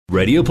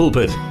Radio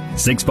Pulpit,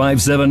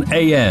 657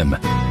 AM.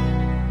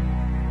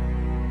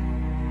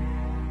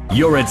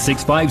 You're at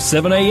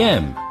 657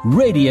 AM.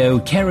 Radio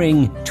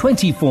carrying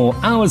 24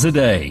 hours a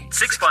day.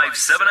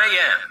 657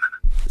 AM.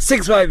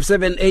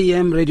 657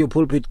 AM, Radio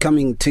Pulpit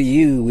coming to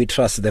you. We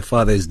trust the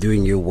Father is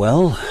doing you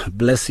well,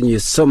 blessing you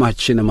so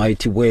much in a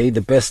mighty way.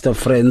 The best of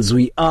friends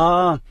we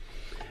are.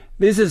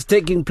 This is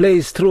taking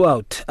place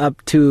throughout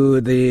up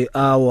to the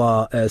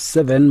hour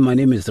 7. My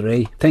name is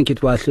Ray. Thank you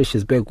to Ashlish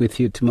is back with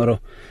you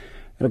tomorrow.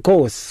 And of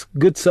course,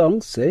 good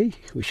songs, eh?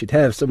 We should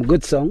have some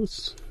good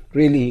songs,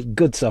 really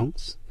good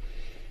songs,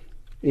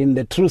 in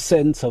the true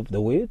sense of the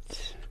word.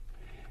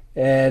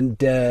 And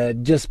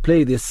just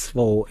play this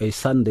for a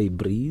Sunday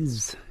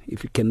breeze.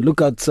 If you can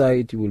look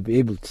outside, you will be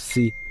able to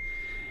see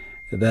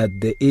that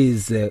there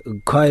is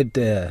quite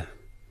a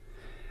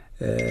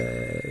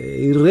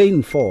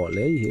rainfall,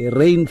 a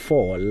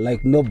rainfall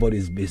like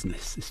nobody's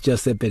business. It's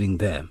just happening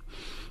there.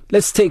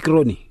 Let's take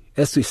Ronnie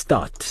as we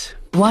start.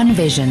 One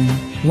vision,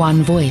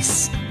 one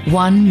voice,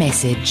 one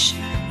message.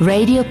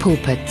 Radio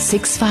Pulpit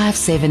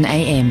 657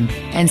 AM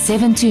and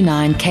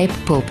 729 Cape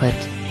Pulpit,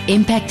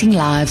 impacting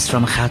lives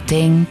from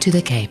Gauteng to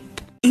the Cape.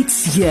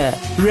 It's here.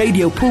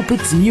 Radio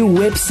Pulpit's new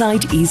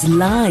website is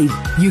live.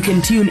 You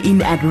can tune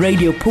in at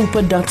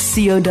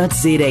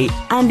radiopulpit.co.za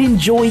and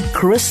enjoy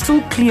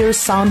crystal clear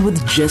sound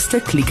with just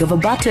a click of a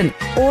button,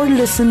 or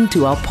listen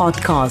to our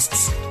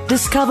podcasts.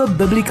 Discover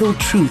biblical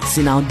truths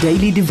in our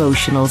daily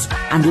devotionals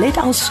and let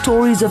our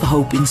stories of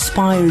hope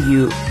inspire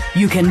you.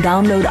 You can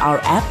download our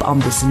app on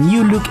this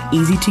new look,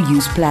 easy to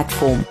use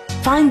platform.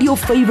 Find your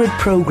favorite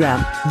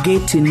program,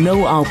 get to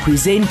know our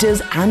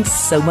presenters, and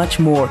so much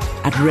more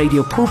at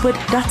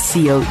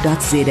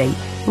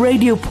radiopulpit.co.za.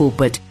 Radio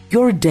Pulpit,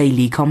 your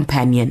daily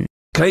companion.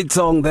 Great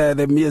song there,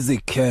 the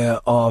music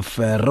of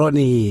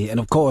Ronnie. And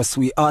of course,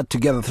 we are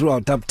together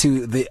throughout up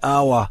to the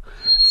hour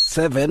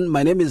 7.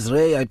 My name is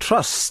Ray. I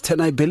trust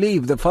and I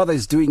believe the Father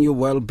is doing you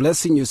well,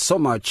 blessing you so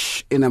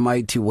much in a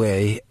mighty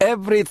way.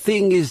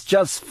 Everything is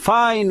just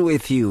fine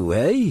with you,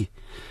 eh?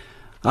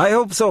 I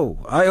hope so.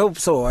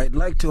 I'd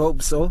like to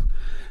hope so,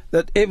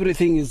 that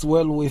everything is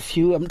well with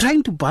you. I'm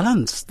trying to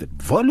balance the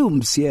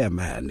volumes here,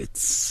 man.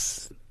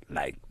 It's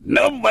like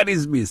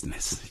nobody's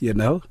business, you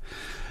know.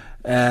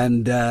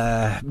 And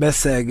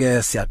bese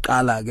ke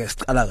siyaqala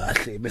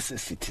kahle bese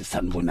sithi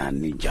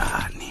sanibonani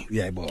njani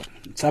uyayibona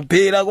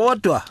saphila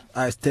kodwa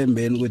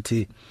asithembeni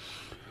ukuthi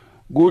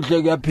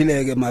kuhle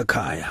kuyaphileka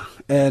emakhaya.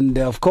 And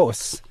of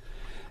course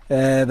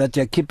that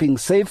you're keeping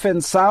safe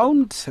and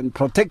sound and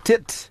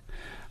protected.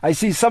 I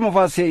see some of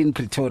us here in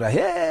Pretoria.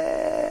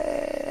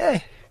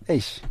 Hey,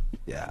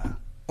 yeah.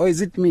 Or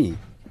is it me?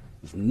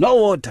 There's no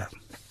water.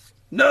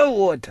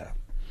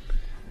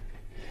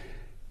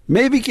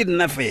 Maybe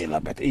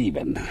kidnapela, but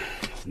even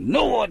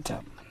no water.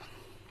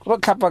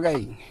 And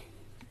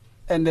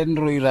then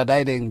Ruira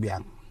died in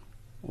Biang.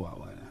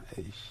 Wow,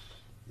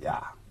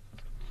 yeah.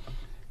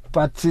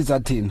 But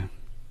Sizatin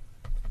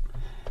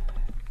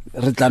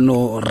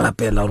Ritano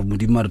Rapela or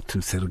Mudimar to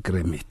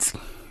Sergremit.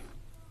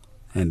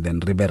 And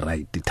then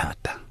Riberai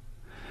Tata.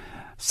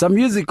 Some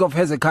music of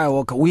Hezekiah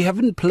Walker. We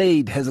haven't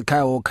played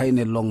Hezekiah Walker in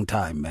a long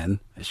time, man.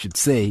 I should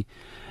say.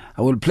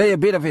 I will play a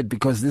bit of it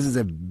because this is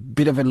a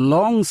bit of a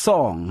long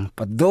song.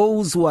 But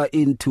those who are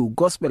into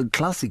gospel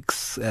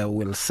classics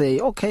will say,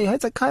 okay,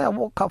 Hezekiah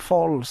Walker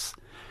falls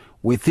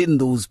within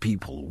those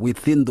people,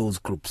 within those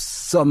groups.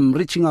 So I'm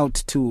reaching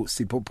out to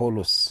Sipo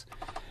Polos.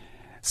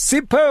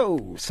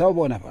 Sipo,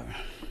 sawubona ba?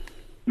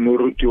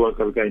 Muruti wa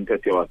kalka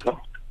intate waka.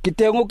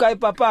 Kitengu kai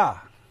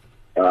papa.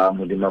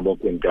 Mudima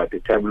boko intate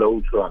tabla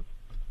utwa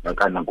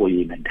nakana ko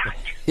yina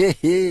ndati.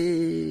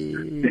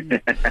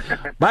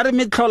 Bari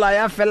mitlola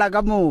ya fela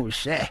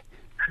kamushe.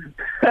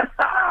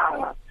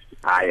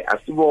 Hayi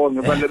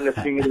asibonge balele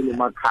singile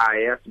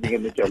emakhaya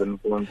sibinge njalo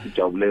mfowethu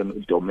Jabule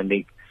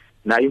Dominic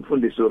na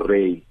imfundiso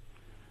Ray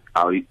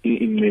awu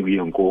incebi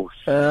yenkosi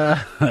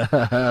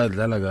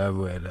dlala ngabe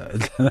wena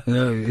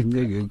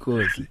incebi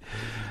yenkosi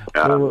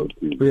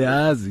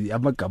uyazi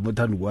amagama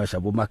othanda ukwasha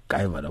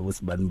bomagaiva labo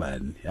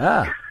sibanibani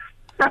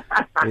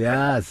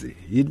uyazi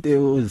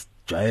into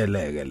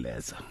uzijwayeleke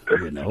lezo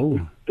you know.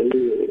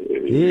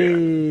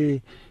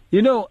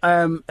 You know,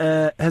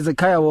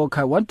 Hezekiah Walker,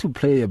 I want to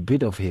play a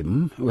bit of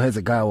him,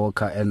 Hezekiah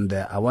Walker, and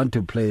I want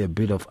to play a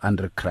bit of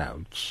Andre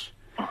Crouch.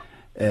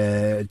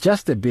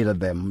 Just a bit of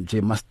them,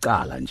 nje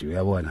masicala nje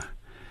uyabona.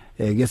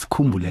 Ke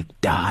sikhumbule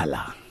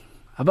kudala.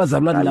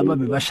 Abazalwane laba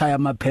bebashaya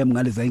amaphem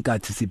ngalezi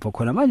inkathi sipho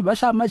khona. Manje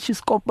bashaya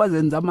amachiscope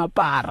bazenza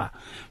amapara.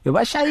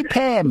 Bebashaya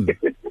iphem.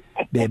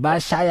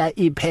 Bebashaya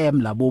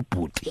iphem labo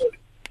bhuti.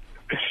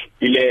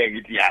 Ile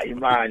ngithi ya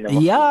imanya.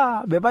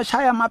 Yeah,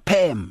 bebashaya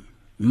amaphem.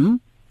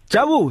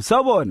 Jabu,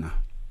 sawubona.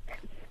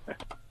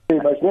 Hey,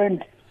 my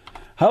friend.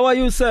 How are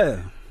you,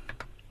 sir?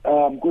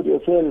 I'm good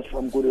yourself.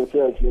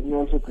 Let me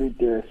also greet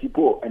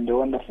Sipo and the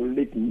wonderful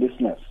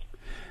listeners.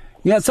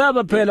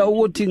 Ngiyasaba phela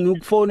ukuthi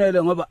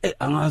ngikufonele ngoba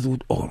angazi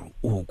ukuthi or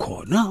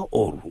ukhona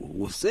or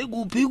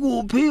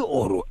usekuphi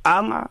or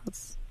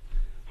angazi.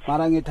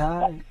 Mara ngithi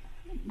hayi,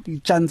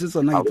 i-chances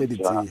zona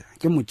ngicedithi.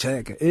 Ke mu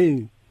check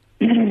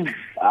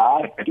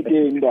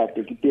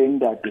Kiteng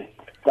that.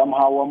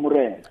 Somehow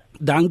amurena.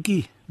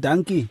 Dankie.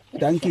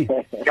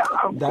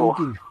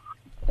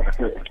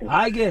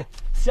 Ake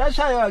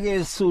siyashaya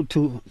ke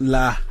Sotho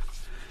la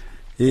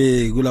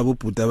kulabo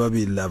bhuta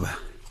ababili laba.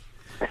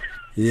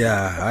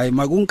 Yeah, hayi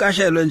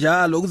makunkashelwe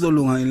njalo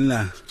kuzolunga yini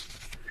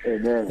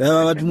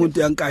yaba bathi umuntu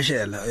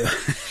yankashela.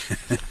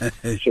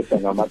 Shota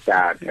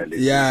ngamadata le.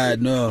 Yeah,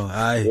 no,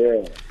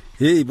 hayi.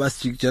 Hey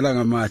basijikijela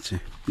ngamatshe.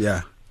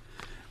 Yeah.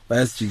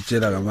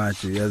 Bayasijikijela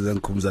ngamatshe yaze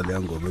ngikhumza le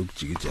ngoma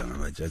ukujikijela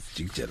ngamatshe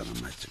asijikijela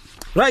ngamatshe.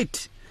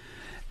 Right.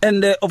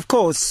 And of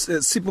course,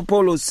 Sipho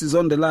Polos is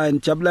on the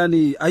line.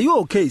 Jabulani, are you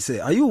okay, sir?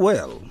 Are you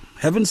well?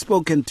 Haven't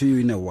spoken to you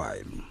in a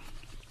while.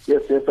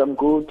 Yes, I'm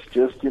good.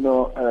 Just, busy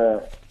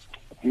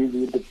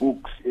with the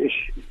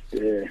books-ish.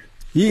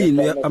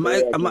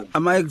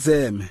 Am I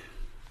exam?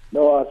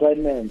 No,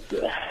 assignments.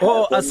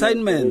 Oh,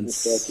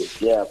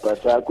 assignments. Yeah,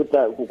 but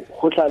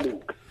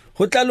Hotlaluk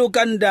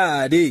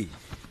andadi.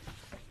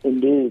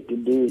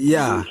 Indeed.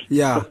 Yeah.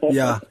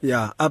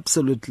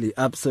 Absolutely.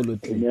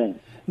 Amen.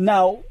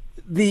 Now,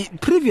 the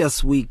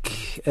previous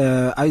week,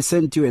 I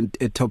sent you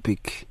a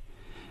topic.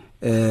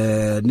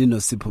 Nino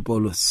Sipho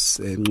Polos,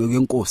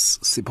 Ngenkosi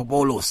Sipho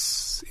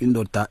Polos,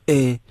 indoda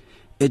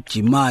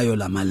ejimayo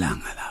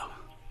lamalanga lawa.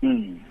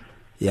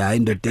 Yeah,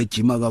 indoda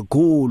ejima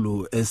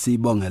kakhulu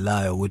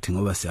esibongelayo ukuthi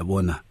ngoba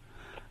siyabona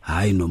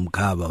hayi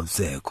nomkhaba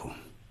usekho.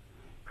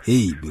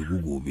 Hey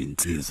bekukubi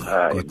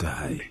insizwa kodwa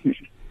hayi.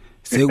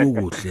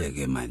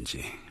 Sekukuhleke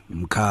manje.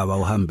 Umkhaba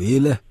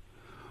uhambile.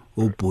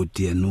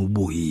 Ubhuti yena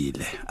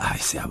ubuyile.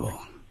 Hayi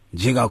siyabonga.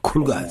 Nje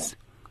kakhulukazi.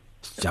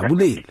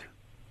 Sijabulile.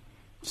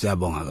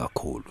 Siyabonga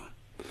kakhulu.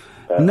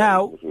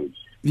 Now,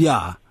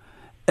 yeah.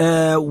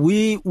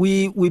 We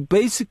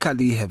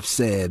basically have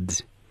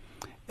said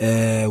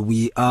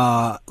we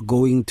are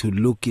going to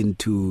look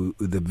into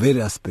the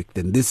very aspect,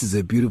 and this is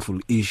a beautiful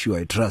issue,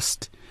 I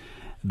trust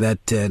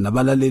that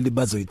nabalaleli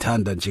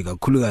bazoyithanda nje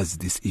kakhulukazi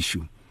this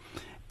issue.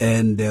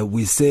 And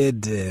we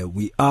said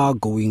we are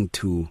going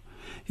to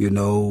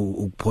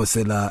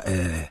ukuphosela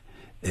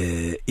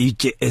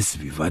itshe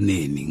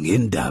esivivaneni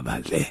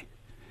ngendaba le,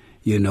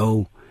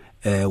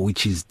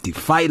 which is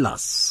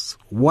defilers.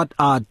 What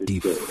are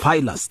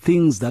defilers?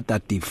 Things that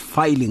are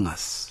defiling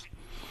us.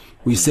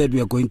 We said we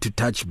are going to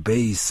touch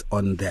base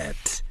on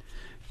that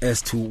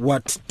as to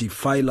what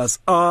defilers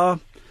are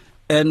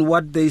and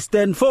what they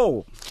stand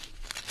for.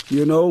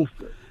 Today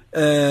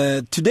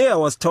I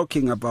was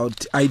talking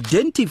about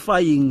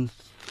identifying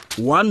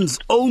one's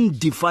own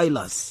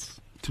defilers.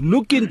 To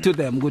look into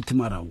them,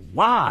 Gutimara,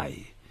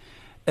 why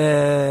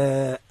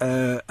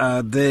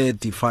are they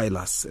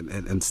defilers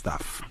and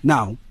stuff?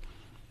 Now,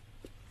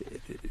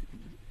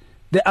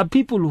 there are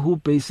people who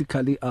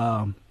basically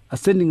are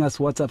sending us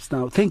WhatsApps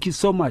now. Thank you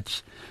so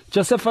much.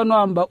 Joseph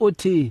Anwamba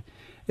Oti,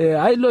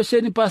 Hailo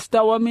Sheni Pastor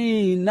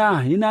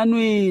Wamina,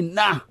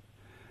 Inanwina,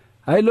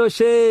 Hailo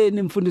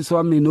Sheni Mfundis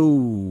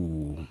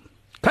Wamino,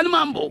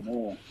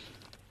 Kanamambo.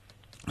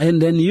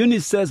 And then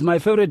Eunice says, my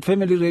favorite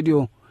family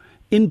radio.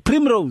 In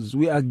Primrose,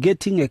 we are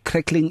getting a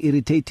crackling,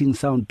 irritating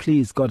sound.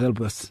 Please, God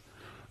help us.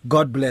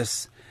 God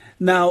bless.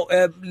 Now,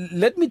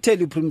 let me tell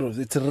you, Primrose,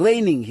 it's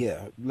raining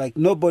here like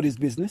nobody's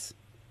business.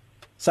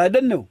 So I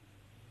don't know.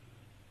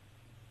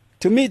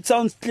 To me, it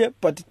sounds clear,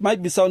 but it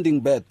might be sounding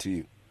bad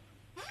to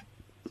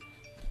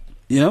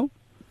you.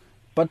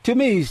 But to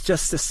me, it's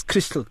just as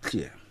crystal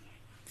clear.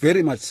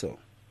 Very much so.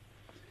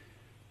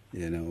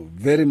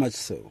 Very much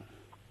so.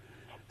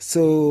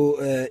 So,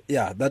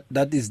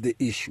 that is the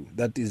issue.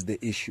 That is the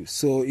issue.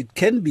 So it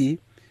can be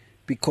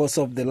because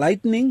of the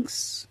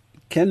lightnings.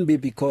 It can be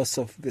because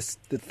of the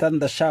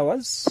thunder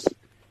showers.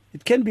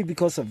 It can be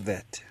because of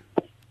that.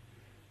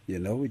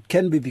 It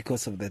can be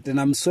because of that.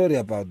 And I'm sorry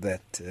about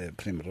that,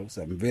 Primrose.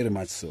 I'm very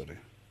much sorry.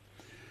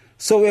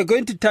 So we're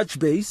going to touch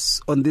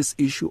base on this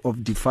issue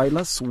of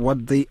defilers,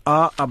 what they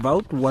are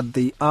about, what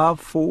they are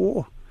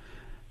for,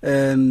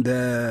 and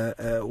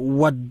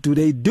what do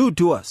they do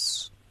to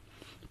us.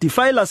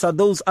 Defilers are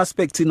those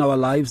aspects in our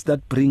lives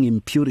that bring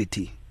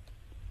impurity.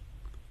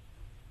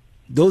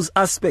 Those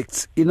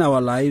aspects in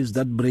our lives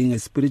that bring a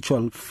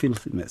spiritual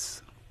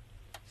filthiness.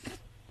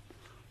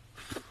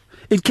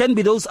 It can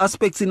be those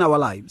aspects in our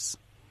lives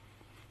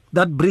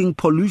that bring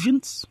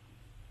pollutions,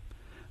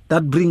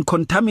 that bring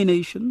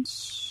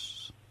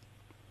contaminations.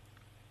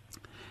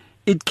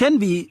 It can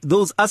be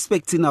those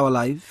aspects in our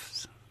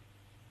lives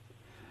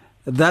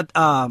that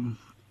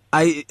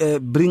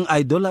bring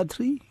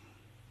idolatry.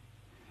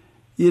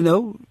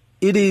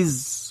 It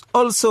is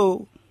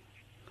also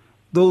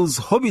those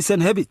hobbies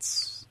and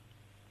habits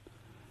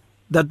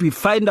that we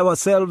find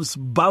ourselves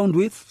bound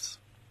with.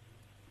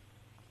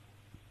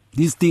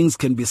 These things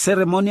can be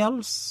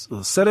ceremonials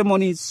or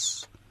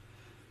ceremonies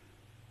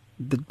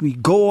that we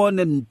go on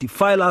and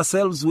defile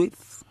ourselves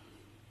with.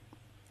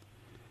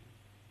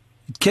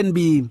 It can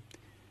be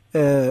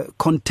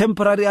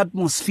contemporary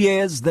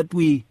atmospheres that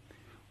we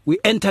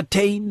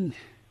entertain.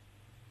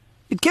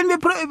 It can be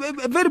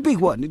a very big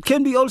one. It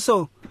can be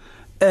also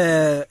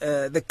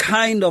the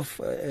kind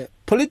of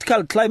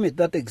political climate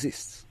that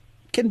exists.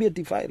 It can be a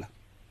defiler.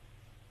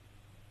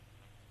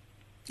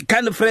 The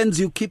kind of friends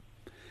you keep,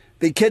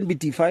 they can be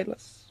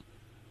defilers.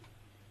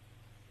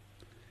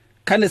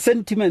 Kind of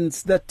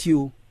sentiments that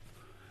you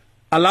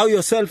allow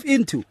yourself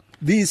into,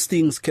 these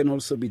things can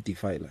also be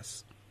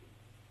defilers.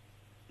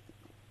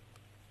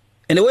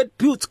 And the word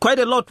puts quite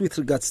a lot with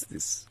regards to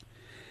this.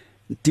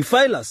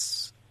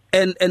 Defilers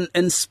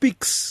and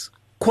speaks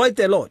quite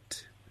a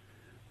lot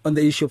on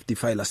the issue of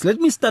defilers.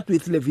 Let me start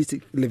with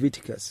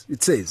Leviticus.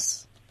 It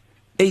says,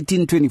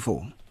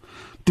 18:24.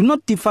 Do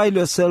not defile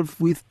yourself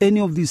with any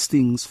of these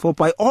things, for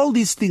by all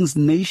these things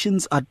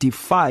nations are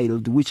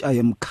defiled, which I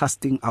am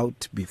casting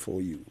out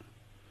before you.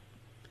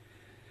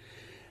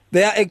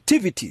 There are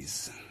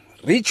activities,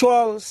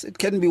 rituals, it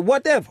can be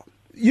whatever.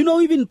 You know,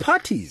 even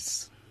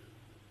parties,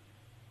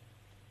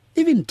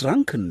 even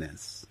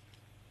drunkenness.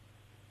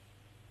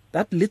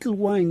 That little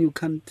wine you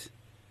can't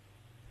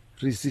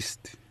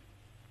resist.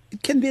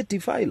 It can be a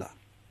defiler.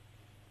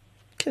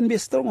 It can be a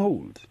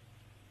stronghold.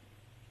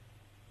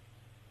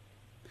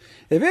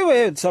 Have you ever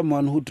heard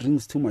someone who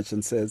drinks too much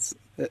and says,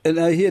 and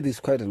I hear this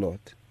quite a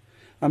lot,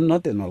 I'm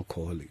not an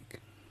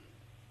alcoholic,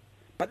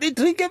 but they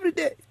drink every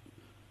day.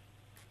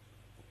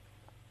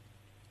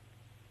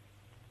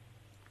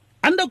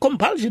 Under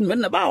compulsion,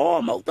 when the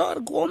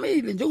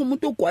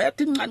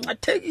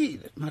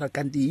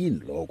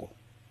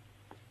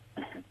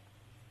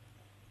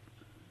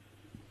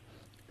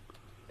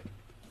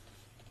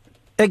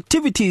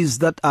activities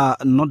that are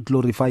not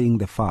glorifying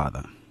the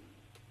Father,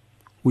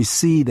 we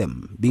see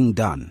them being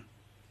done.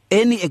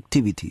 Any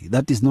activity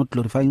that is not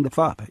glorifying the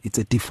Father, it's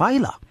a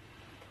defiler.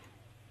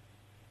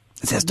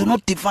 It says, do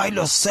not defile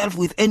yourself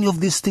with any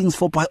of these things,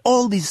 for by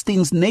all these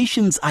things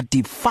nations are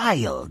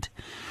defiled,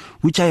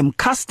 which I am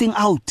casting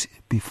out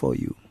before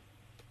you.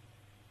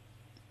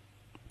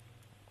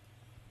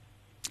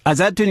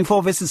 Isaiah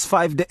 24 verses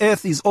 5, the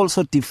earth is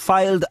also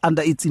defiled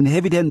under its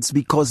inhabitants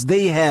because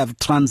they have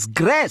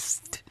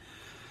transgressed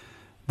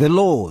the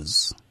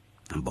laws.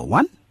 Number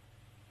 1.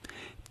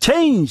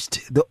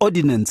 Changed the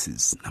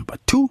ordinances. Number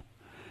 2.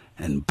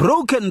 And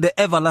broken the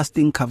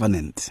everlasting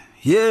covenant.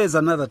 Here's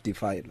another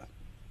defiler.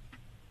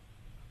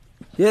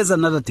 Here's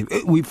another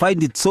defiler. We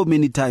find it so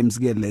many times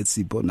here, let's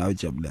see, where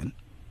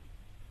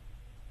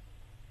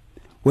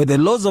the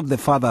laws of the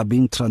Father are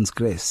being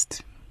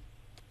transgressed,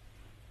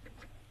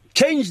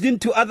 changed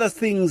into other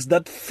things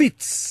that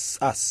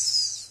fits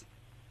us.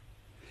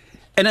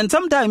 And then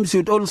sometimes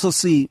you'd also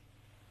see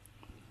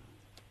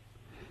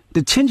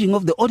the changing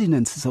of the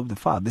ordinances of the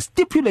Father, the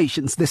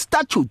stipulations, the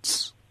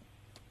statutes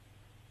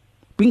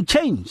being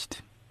changed.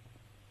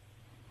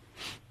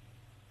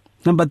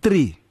 Number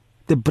 3,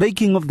 the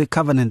breaking of the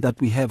covenant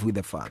that we have with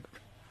the Father,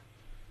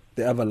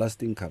 the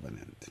everlasting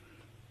covenant.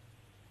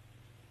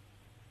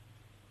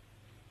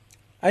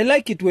 I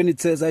like it when it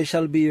says, I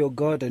shall be your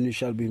God and you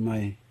shall be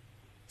my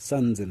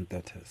sons and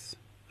daughters.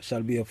 I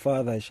shall be your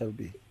father, I shall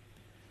be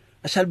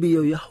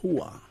your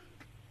Yahuwah.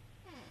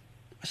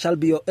 I shall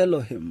be your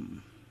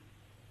Elohim.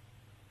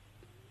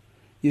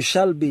 You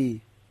shall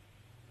be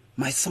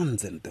my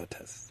sons and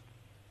daughters.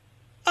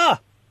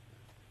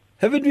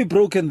 Haven't we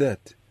broken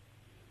that?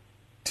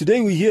 Today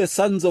we hear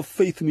Sons of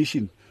Faith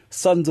Mission,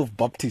 Sons of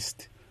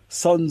Baptist,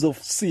 Sons of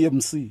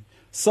CMC,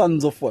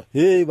 Sons of what?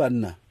 Hey,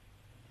 Vanna.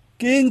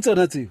 King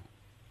Tonatu.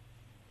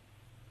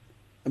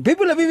 And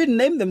people have even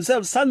named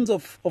themselves sons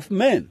of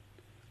men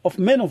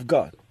of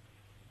God,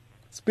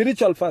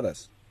 spiritual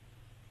fathers.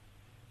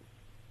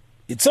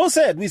 It's so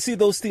sad we see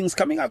those things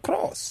coming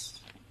across.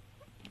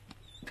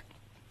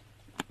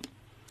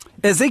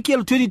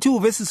 Ezekiel 22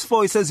 verses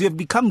 4, it says, you have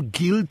become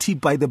guilty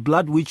by the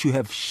blood which you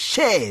have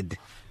shed,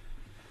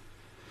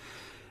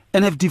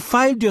 and have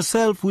defiled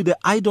yourself with the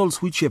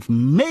idols which you have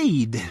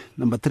made.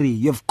 Number 3,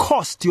 you have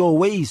caused your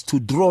ways to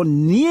draw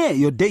near,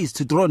 your days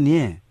to draw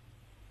near.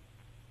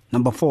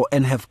 Number 4,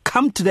 and have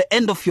come to the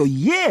end of your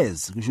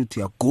years.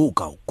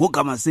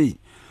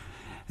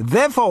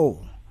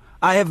 Therefore,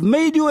 I have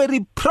made you a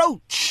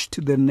reproach to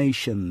the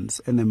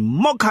nations and a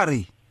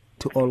mockery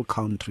to all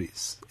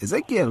countries.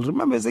 Ezekiel,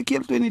 remember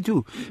Ezekiel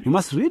 22. You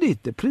must read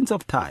it, the Prince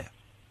of Tyre.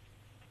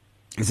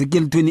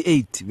 Ezekiel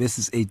 28,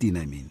 verses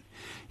 18,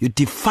 You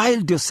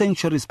defiled your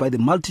sanctuaries by the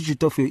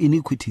multitude of your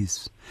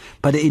iniquities,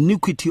 by the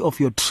iniquity of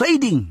your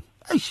trading,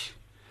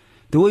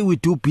 the way we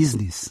do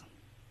business.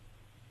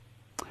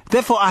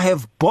 Therefore I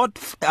have brought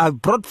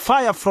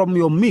fire from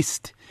your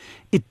midst.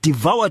 It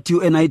devoured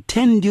you, and I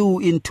turned you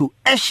into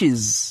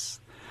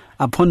ashes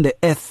upon the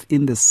earth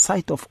in the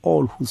sight of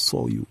all who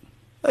saw you.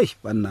 These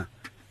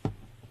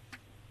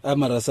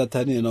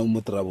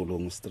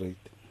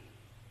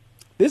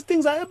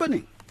things are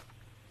happening.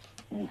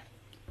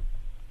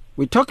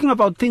 We're talking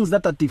about things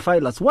that are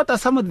defilers. What are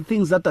some of the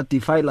things that are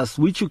defilers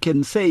which you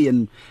can say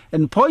and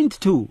point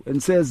to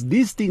and says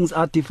these things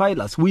are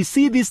defilers? We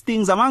see these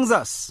things amongst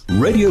us.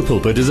 Radio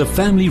Pulpit is a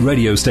family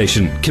radio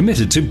station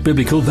committed to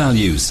biblical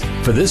values.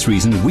 For this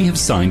reason, we have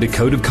signed a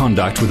code of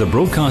conduct with the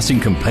Broadcasting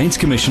Complaints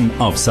Commission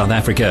of South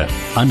Africa.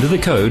 Under the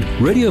code,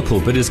 Radio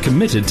Pulpit is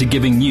committed to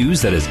giving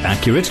news that is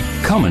accurate,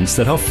 comments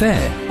that are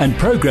fair, and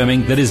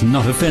programming that is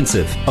not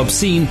offensive,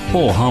 obscene,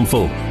 or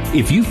harmful.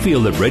 If you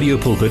feel that Radio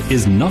Pulpit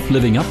is not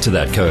living up to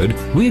that code,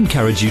 we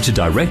encourage you to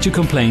direct your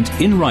complaint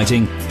in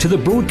writing to the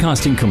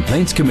Broadcasting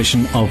Complaints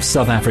Commission of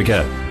South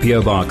Africa,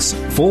 PO Box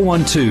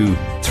 412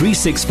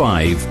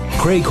 365,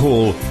 Craig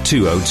Hall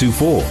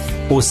 2024,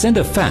 or send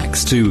a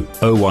fax to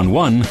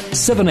 011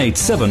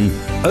 787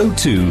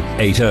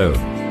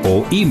 0280.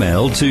 Or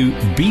email to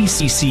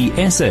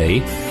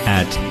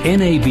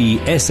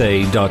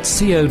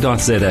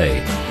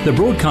bccsa@nabsa.co.za. The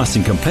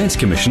Broadcasting Complaints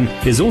Commission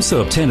is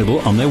also obtainable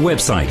on their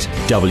website,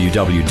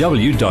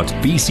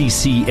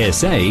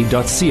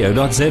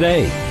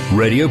 www.bccsa.co.za.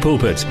 Radio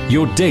Pulpit,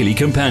 your daily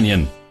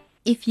companion.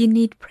 If you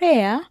need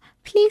prayer,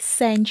 please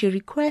send your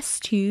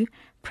request to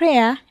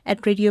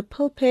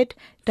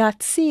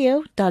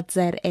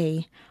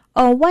prayer@radiopulpit.co.za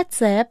or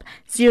WhatsApp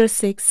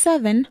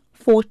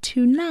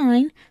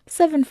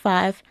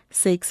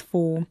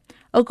 067-429-7564,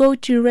 or go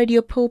to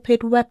Radio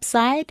Pulpit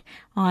website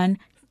on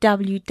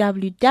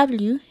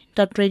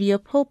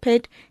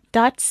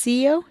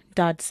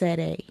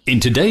www.radiopulpit.co.za. In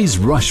today's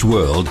rush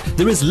world,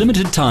 there is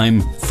limited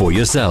time for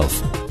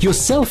yourself. Your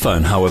cell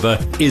phone, however,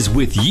 is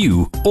with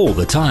you all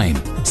the time.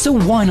 So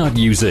why not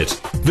use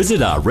it?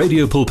 Visit our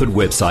Radio Pulpit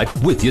website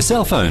with your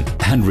cell phone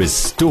and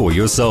restore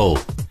your soul.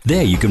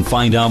 There you can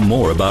find out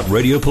more about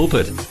Radio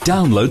Pulpit.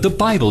 Download the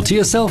Bible to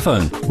your cell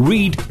phone.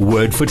 Read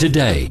Word for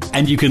Today.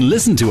 And you can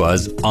listen to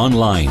us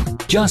online.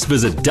 Just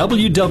visit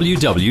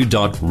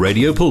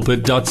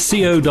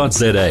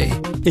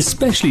www.radiopulpit.co.za.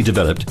 Especially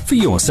developed for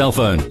your cell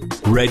phone.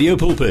 Radio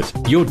Pulpit,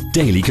 your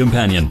daily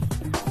companion.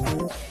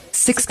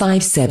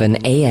 657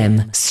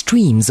 AM,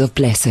 Streams of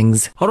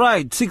Blessings. All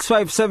right,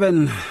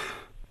 657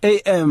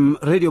 AM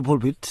Radio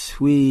Pulpit.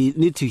 We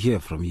need to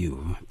hear from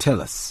you. Tell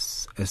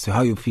us as to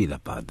how you feel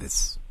about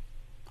this.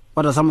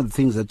 What are some of the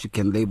things that you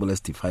can label as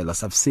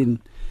defilers? I've seen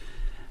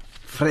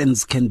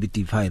friends can be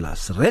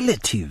defilers.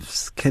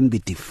 Relatives can be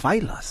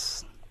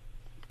defilers.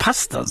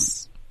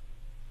 Pastors.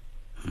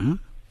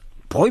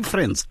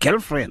 Boyfriends,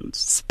 girlfriends,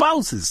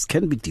 spouses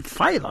can be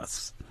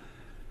defilers.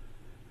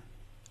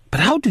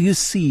 But how do you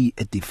see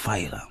a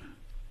defiler?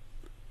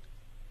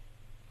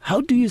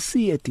 How do you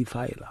see a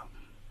defiler?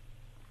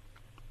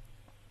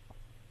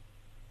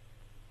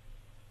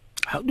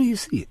 How do you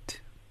see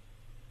it?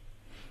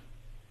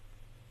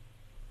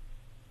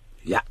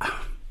 Yeah.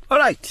 All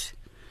right.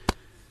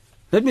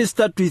 Let me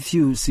start with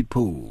you,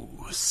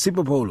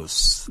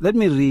 Sipopoulos. Let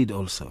me read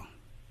also.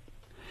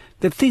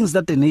 The things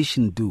that a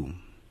nation do.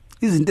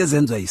 Izinto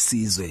ezenziwa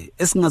isizwe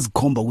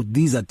esingazikhomba ukuthi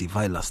these are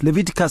defilers.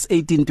 Leviticus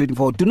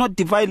 18:24. Do not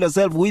defile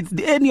yourself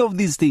with any of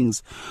these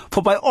things,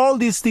 for by all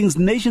these things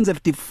nations are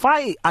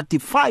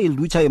defiled,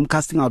 which I am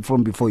casting out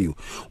from before you.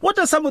 What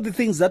are some of the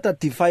things that are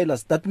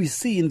defilers that we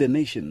see in the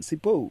nation?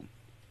 Sipo.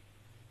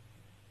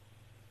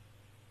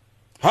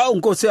 Hawu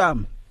Nkosi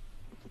yami.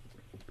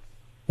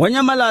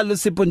 Wanyamalala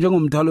Sipho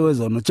njengomthwalo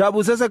wezono.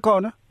 Jabu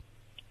sesekhona?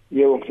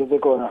 Yebo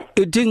ngisesekhona.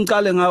 Ithi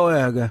ngiqale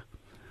ngawe ke.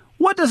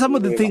 What are some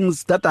of the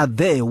things that are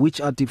there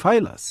which are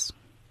defilers?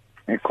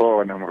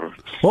 Ekhona mro.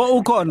 Oh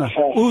ukhona.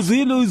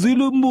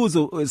 Uzile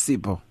umbuzo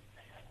Sipho.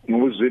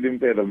 Ngizwile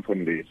impela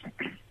mfundisi.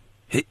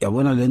 Hey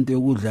yabona lento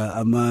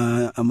yokudla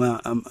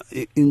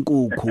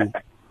inkukhu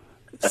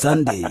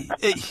Sunday.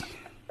 Hey.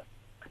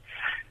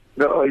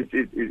 No,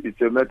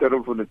 it's a matter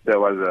of when there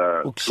was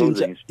a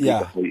closing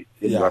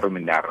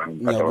environment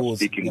around, but I was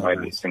speaking while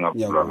listening up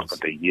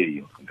but I hear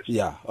you.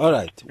 Yeah, all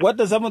right.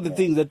 What are some of the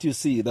things that you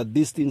see that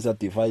these things are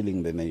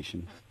defiling the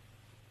nation?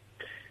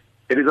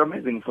 It is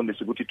amazing from the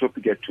Subuti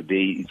topic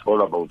today. It's all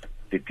about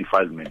the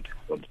defilement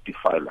or the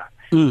defiler.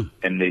 And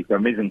it's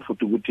amazing for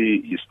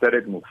Tuguti, you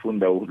started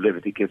Mukfunda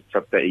Leviticus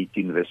chapter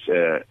 18,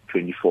 verse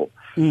 24.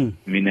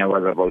 Meaning I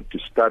was about to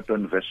start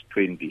on verse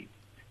 20.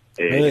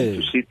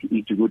 To see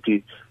to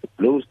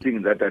those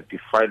things that are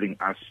defiling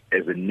us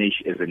as a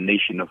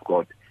nation of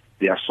God.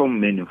 There are so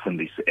many from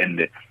this,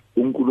 and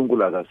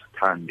uNkulunkulu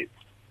akasithandi.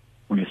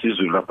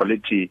 Unesizulu lapha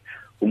lethi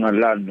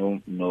ungalala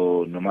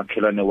no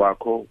makhelane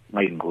wakho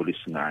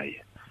ungayingcolisi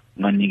ngaye.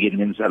 Unganikeli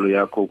nenzalo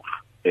yakho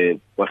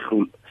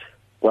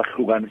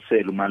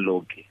kwahlukanisela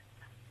umaloke.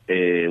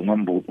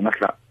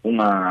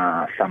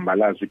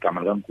 Ungahlambalazi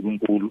igama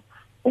likaNkulunkulu.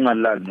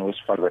 Ungalali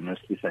nowesifazane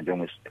nowesilisa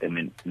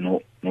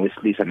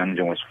nowesilisa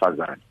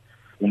nanjengowesifazane.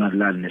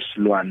 Ungalali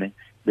nesilwane.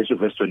 Bese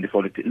verse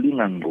 24 lithi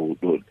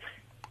lingangqodoli.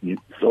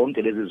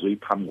 Zonke lezi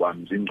zoyiphambi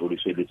kwami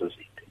zingcoliswe lezo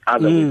zinto.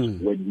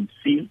 Otherwise, when we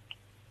see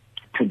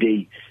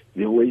today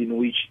the way in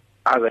which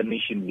other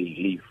nations may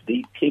live,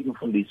 they take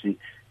from this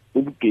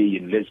gay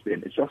and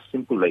lesbian. It's just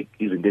simple like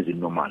isn't this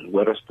normal?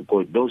 Whereas to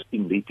God, those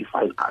things they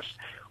defile us.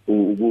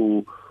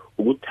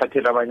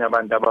 Ukuthathela abanye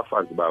abantu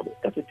abafazi babo,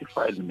 that's a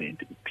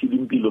defilement. ukuphila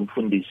impilo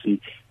mfundisi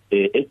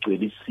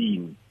egcwele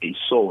isini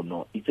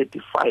isono. It's a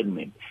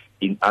defilement.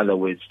 In other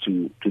words,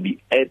 to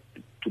be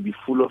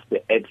full of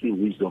the earthly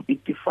wisdom,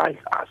 it defiles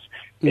us.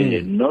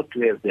 Not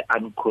to have the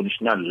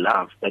unconditional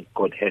love that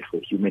God had for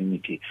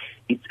humanity,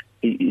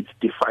 it's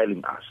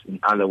defiling us. In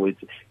other words,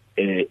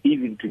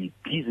 even to be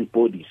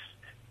busybodies,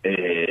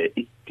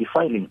 it's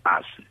defiling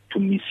us to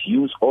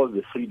misuse all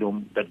the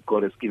freedom that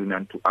God has given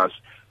unto us,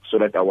 so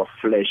that our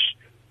flesh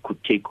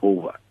could take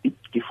over. It's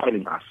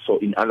defiling us. So,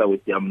 in other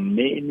words, there are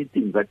many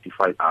things that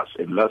defile us.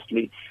 And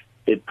lastly,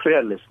 the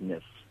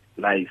prayerlessness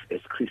life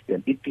as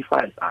Christian, it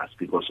defiles us,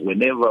 because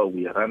whenever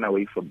we run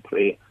away from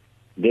prayer,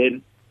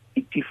 then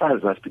it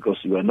defiles us, because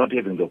we are not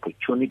having the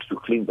opportunity to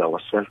cleanse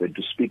ourselves and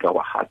to speak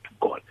our heart to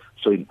God.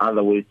 So in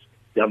other words,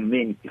 there are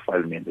many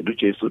defilements.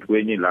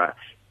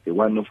 The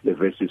one of the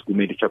verses,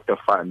 Matthew chapter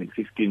 5 and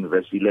 15,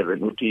 verse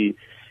 11,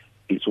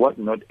 it's what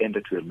not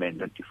entered to a man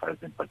that defiles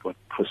them, but what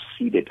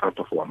proceeded out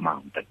of our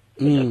mouth that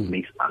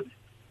makes us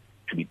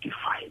to be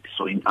defiled.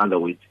 So in other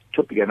words,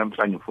 topic and I'm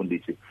trying to find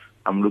it.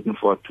 I'm looking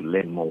forward to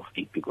learn more of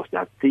it, because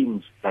there are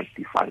things that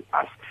defile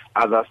us,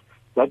 others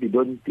that we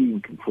don't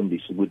think from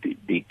this would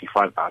they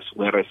defile us,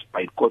 whereas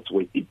by God's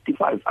way it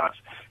defiles us.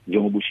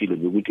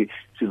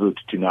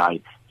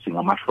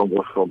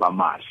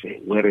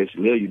 Whereas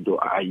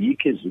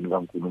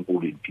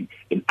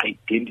and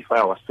identify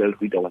ourselves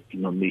with our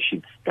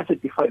denomination, that's a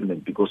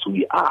defilement, because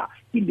we are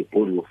in the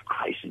body of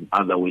Christ. In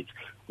other words,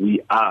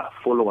 we are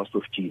followers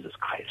of Jesus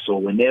Christ. So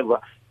whenever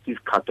this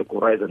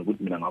categorized and with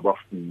mina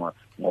ngabafuma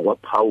ngoba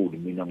Paul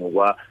mina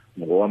ngoba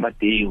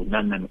Matthew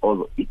and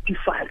all, it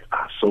defiles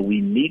us. So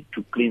we need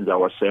to cleanse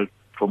ourselves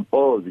from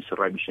all this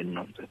rubbish and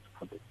nonsense.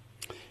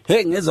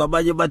 Hey, ngezwe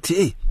abanye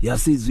bathi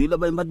yasizwile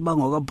abanye bathi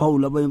bangoka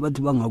Paul, abanye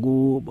bathi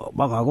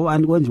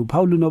bangakubani konje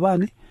uPaul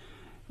nobani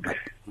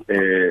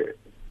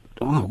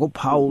bangako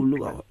Paul,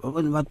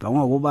 abanye bathi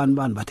bangakubani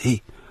bani, bathi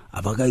hey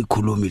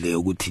abakayikhulumile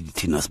ukuthi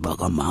thina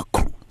sibaka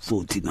Marko,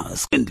 so thina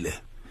sendle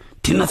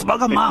thina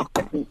sibaka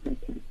Marko.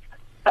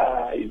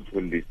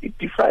 It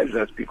defiles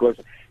us because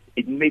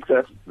it makes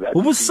us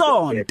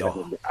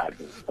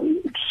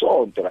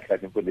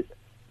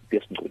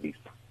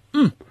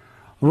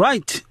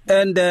right.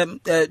 And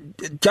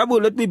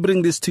Jabu, let me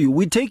bring this to you.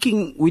 We're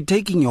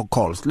taking your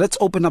calls. Let's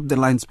open up the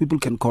lines. People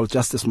can call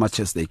just as much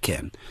as they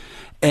can,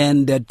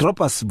 and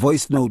drop us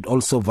voice note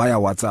also via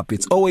WhatsApp.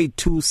 It's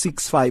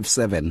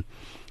 082657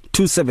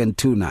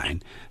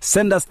 2729.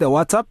 Send us the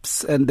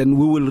WhatsApps, and then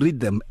we will read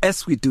them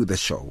as we do the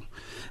show,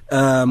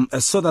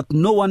 so that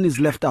no one is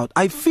left out.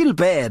 I feel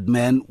bad,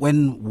 man,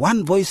 when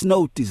one voice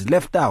note is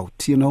left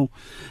out, you know.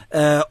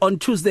 On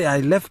Tuesday,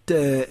 I left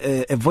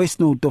a voice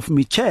note of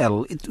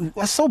Michelle. It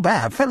was so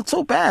bad. I felt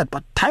so bad,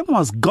 but time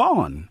was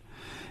gone,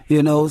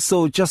 you know.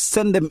 So just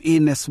send them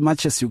in as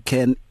much as you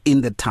can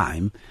in the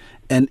time.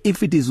 And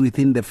if it is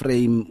within the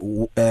frame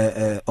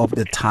of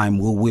the time,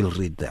 we will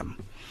read them.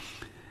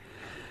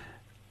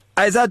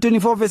 Isaiah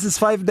 24 verses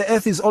 5, the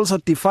earth is also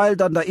defiled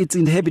under its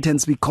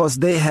inhabitants because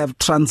they have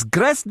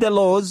transgressed the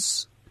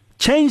laws,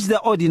 changed the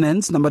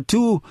ordinance. Number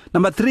 3,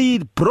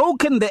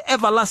 broken the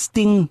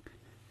everlasting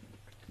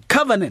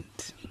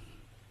covenant.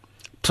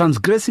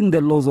 Transgressing the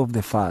laws of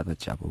the Father,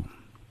 Chabu.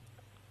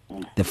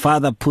 The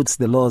Father puts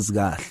the laws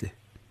gahle.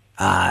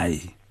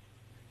 Aye.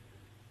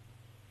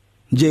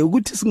 Nje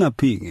ukuthi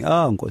singaphingi,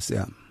 Nkosi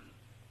yami.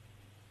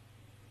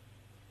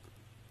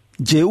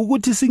 Nje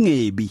ukuthi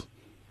singebi.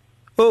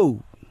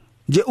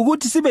 Nje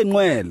ukuthi sibe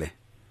ngcwele,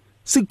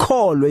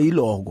 sikholwe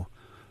yiloko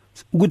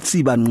ukuthi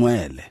siba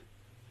ngcwele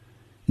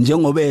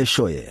njengoba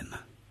esho yena.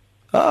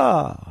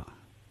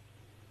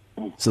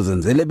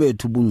 Sizenzele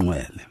bethu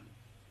ubungcwele.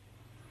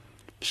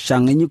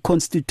 Shangenye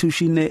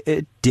constitution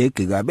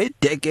edege kabe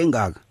edege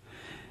engaka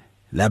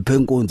lapha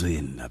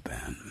enkonzweni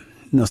lapha.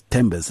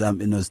 Nosithembe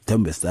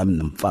sami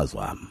nomfazi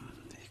wami.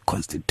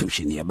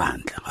 Constitution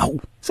yebandla.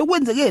 Hawu,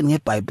 sekwenzekeni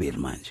ngeBhayibheli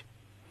manje?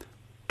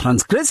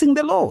 Transgressing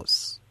the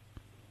laws.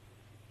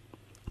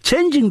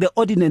 Changing the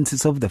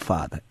ordinances of the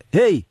Father.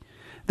 Hey,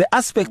 the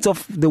aspects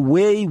of the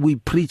way we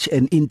preach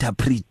and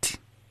interpret.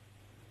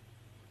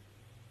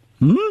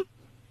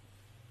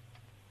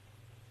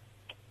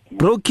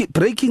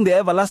 Breaking the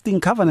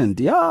everlasting covenant.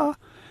 Yeah.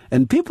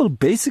 And people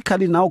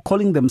basically now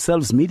calling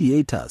themselves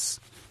mediators.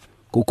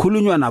 You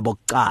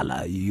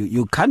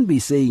can't be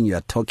saying you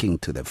are talking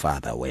to the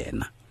Father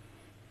when.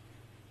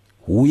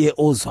 Uye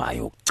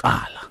ozwayo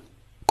kuqala.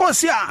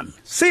 Nkosi yami,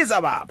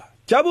 siza baba.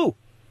 Jabu.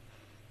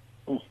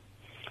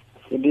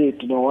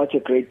 Indeed, what a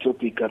great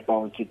topic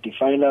about the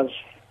defilers.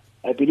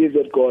 I believe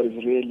that God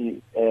is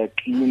really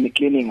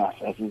cleaning us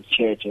as His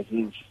church, as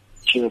His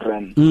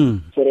children,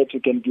 so that we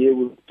can be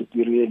able to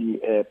be really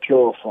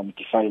pure from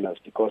defilers,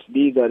 because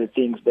these are the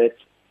things that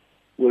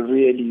will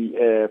really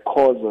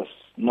cause us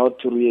not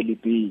to really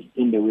be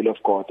in the will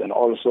of God, and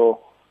also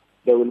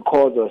they will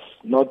cause us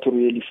not to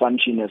really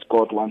function as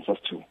God wants us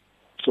to.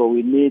 So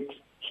we need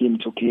Him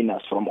to clean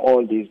us from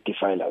all these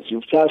defilers.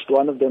 You've touched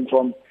one of them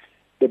from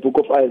the book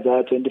of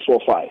Isaiah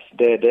 24:5.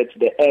 That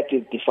the earth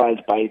is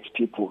defiled by its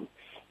people.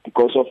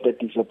 because of the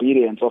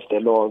disobedience of the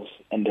laws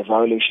and the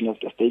violation of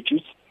the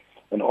statutes,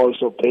 and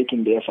also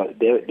breaking the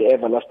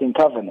everlasting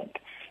covenant.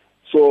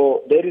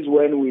 So that is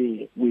when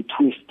we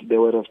twist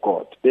the word of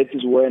God. That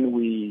is when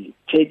we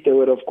take the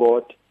word of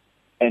God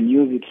and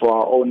use it for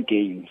our own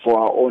gain, for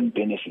our own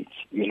benefits,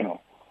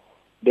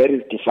 That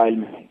is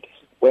defilement.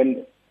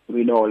 When,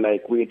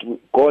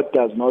 God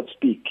does not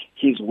speak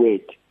his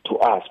word to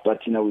us,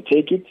 but, we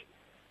take it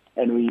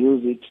and we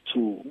use it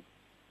to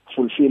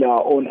fulfill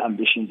our own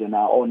ambitions and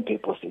our own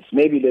purposes.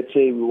 Maybe let's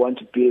say we want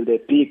to build a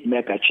big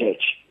mega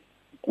church.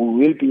 We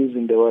will be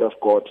using the word of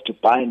God to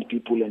bind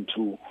people and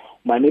to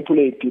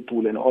manipulate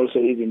people, and also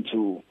even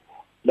to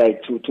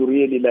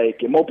really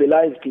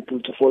mobilize people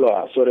to follow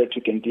us so that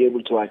we can be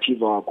able to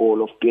achieve our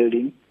goal of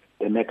building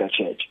the mega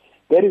church.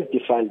 That is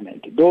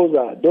defilement. Those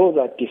are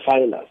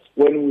defilers.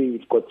 When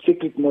we've got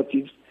secret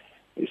motives,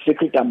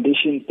 secret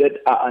ambitions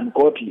that are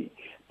ungodly,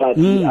 but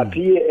we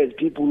appear as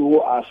people who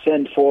are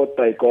sent forth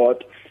by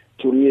God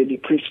to really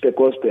preach the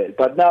gospel.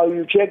 But now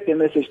you check the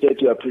message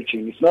that you are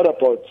preaching. It's not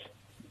about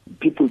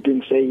people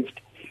being saved.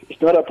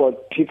 It's not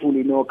about people,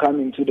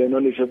 coming to the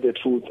knowledge of the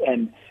truth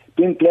and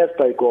being blessed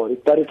by God.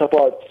 But it's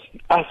about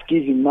us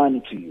giving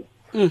money to you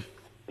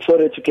so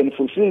that you can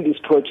fulfill this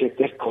project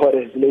that God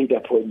has laid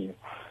upon you,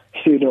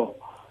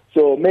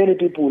 So many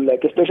people,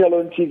 especially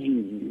on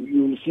TV,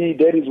 you will see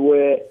that is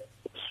where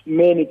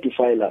many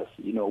defilers,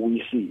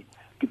 we see.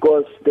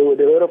 Because the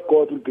word of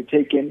God will be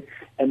taken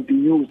and be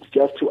used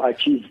just to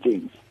achieve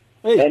things.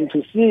 Hey. And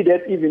to see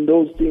that even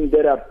those things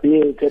that are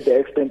built at the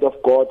expense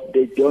of God,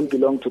 they don't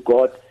belong to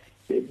God.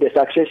 The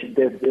succession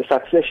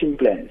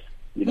plans,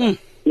 in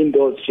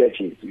those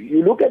churches.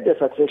 You look at the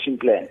succession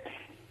plan,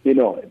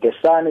 the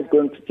son is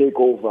going to take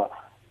over.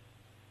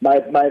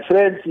 My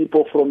friends,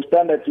 people from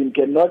Standard Team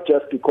cannot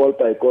just be called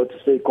by God to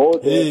say, go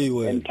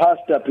there and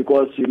pastor,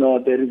 because,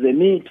 there is a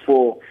need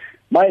for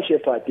my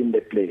shepherd in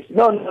the place.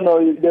 No,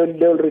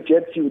 they'll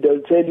reject you.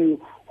 They'll tell you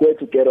where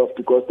to get off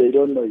because they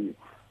don't know you.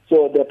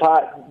 So the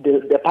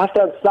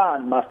pastor's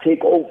son must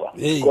take over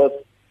because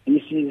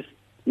this is,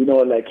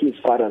 his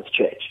father's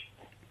church.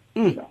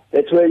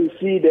 That's where you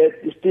see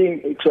that this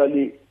thing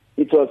actually,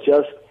 it was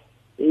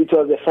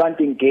a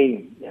fronting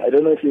game. I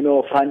don't know if you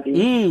know fronting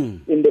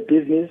in the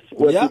business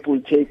where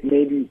people take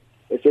maybe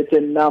a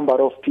certain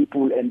number of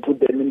people and put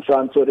them in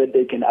front so that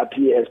they can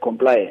appear as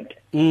compliant.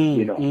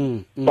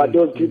 But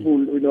those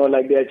people,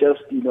 they are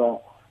just, they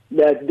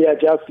are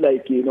just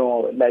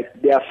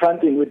they are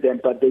fronting with them,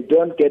 but they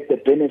don't get the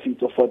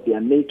benefits of what they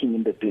are making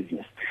in the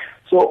business.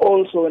 So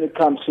also when it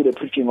comes to the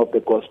preaching of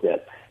the gospel,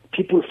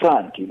 people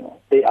front,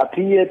 they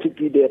appear to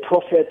be the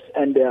prophets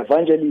and the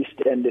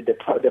evangelists and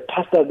the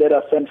pastors that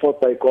are sent forth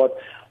by God,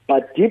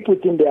 but deep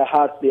within their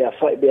hearts, they are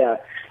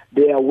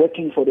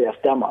working for their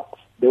stomachs.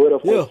 The word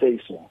of God says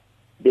so.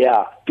 They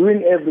are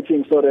doing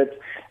everything so that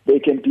they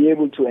can be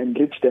able to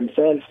enrich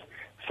themselves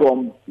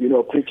from,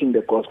 preaching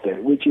the gospel,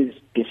 which is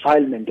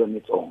defilement on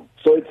its own.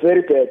 So it's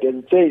very bad.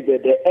 And it says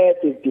that the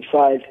earth is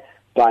defiled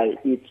by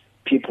its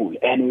people,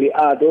 and we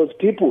are those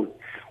people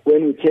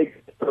when we take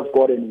the word of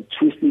God and we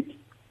twist it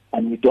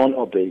and we don't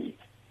obey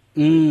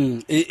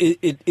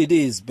it. It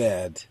is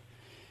bad.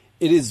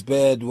 It is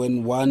bad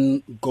when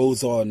one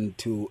goes on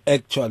to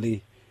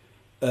actually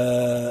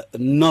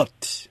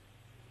not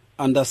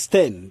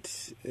understand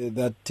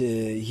that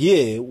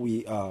here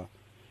we are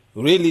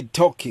really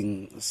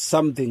talking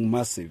something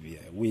massive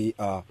here. We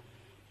are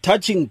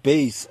touching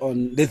base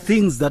on the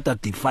things that are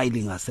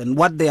defiling us and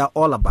what they are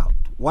all about,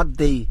 what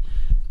they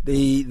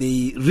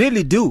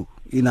really do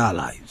in our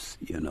lives,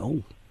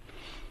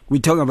 We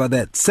talk about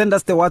that. Send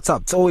us the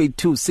WhatsApp. It's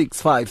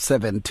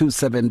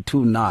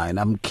 0826572729.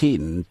 I'm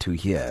keen to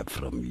hear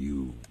from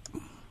you.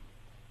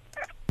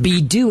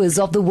 Be doers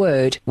of the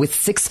word with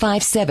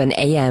 657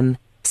 AM.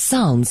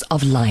 Sounds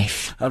of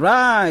life. All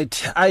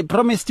right. I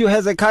promised you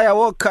Hezekiah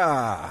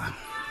Walker.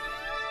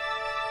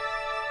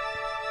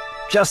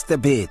 Just a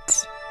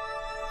bit.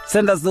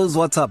 Send us those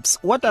WhatsApps.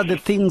 What are the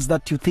things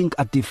that you think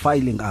are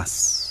defiling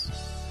us?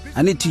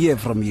 I need to hear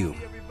from you.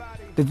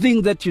 The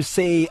things that you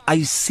say,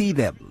 I see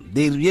them.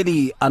 They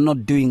really are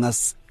not doing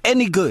us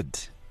any good.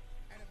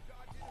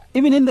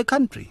 Even in the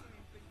country.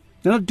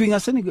 They're not doing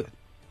us any good.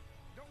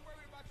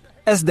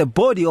 As the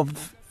body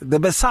of the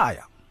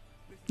Messiah,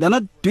 they're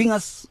not doing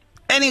us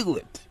any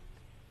good.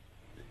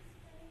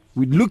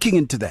 We're looking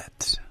into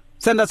that.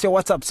 Send us your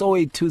WhatsApp,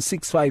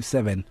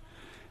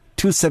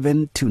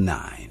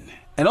 0826572729.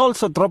 And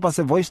also drop us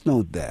a voice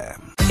note there.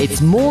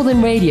 It's more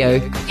than radio.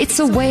 It's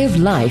a way of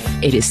life.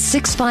 It is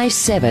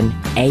 657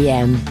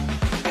 AM.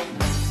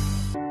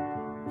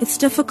 It's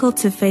difficult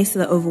to face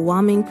the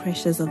overwhelming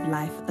pressures of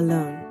life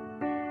alone.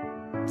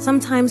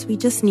 Sometimes we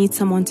just need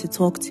someone to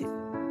talk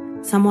to,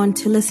 someone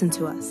to listen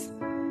to us.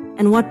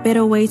 And what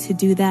better way to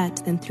do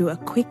that than through a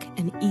quick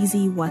and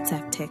easy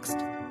WhatsApp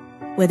text?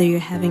 Whether you're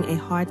having a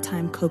hard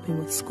time coping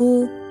with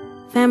school,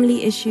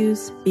 family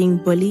issues, being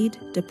bullied,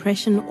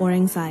 depression, or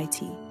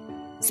anxiety,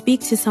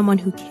 speak to someone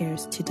who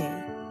cares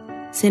today.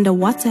 Send a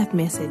WhatsApp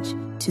message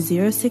to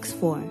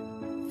 064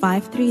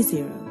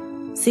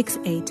 530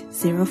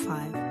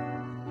 6805.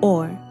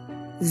 or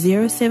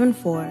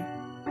 074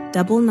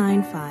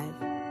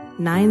 995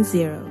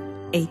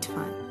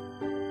 9085.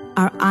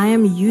 Our I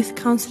Am Youth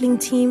Counseling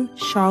team,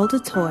 Charles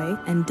DeToy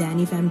and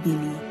Danny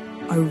Vambili,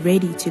 are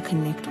ready to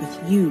connect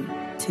with you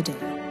today.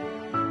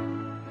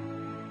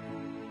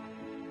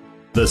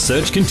 The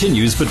search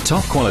continues for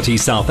top quality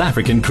South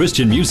African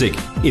Christian music.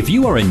 If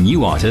you are a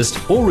new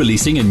artist or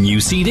releasing a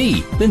new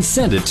CD, then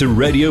send it to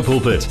Radio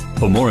Pulpit.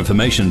 For more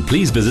information,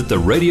 please visit the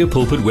Radio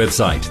Pulpit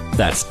website.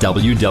 That's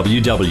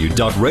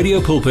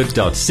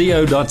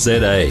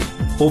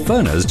www.radiopulpit.co.za. Or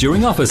phone us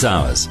during office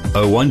hours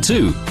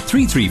 012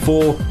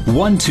 334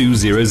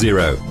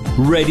 1200.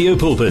 Radio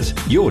Pulpit,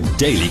 your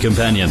daily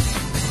companion.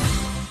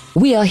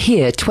 We are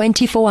here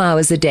 24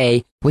 hours a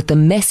day with the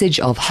message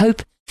of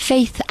hope,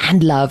 faith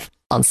and love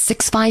on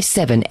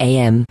 657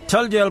 AM.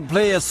 Told you I'll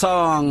play a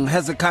song,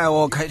 Hezekiah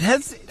Walker. It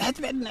has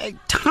been a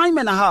time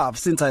and a half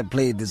since I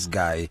played this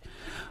guy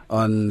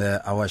on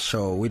our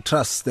show. We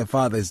trust the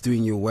Father is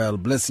doing you well,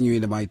 blessing you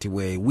in a mighty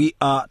way. We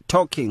are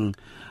talking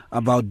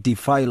about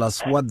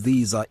defilers, what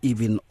these are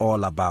even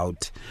all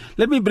about.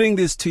 Let me bring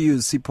this to you,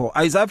 Sipho.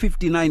 Isaiah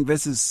 59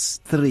 verses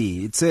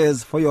 3. It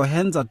says, "For your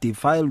hands are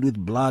defiled with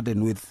blood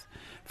and with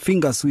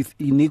fingers with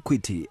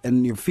iniquity,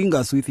 and your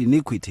fingers with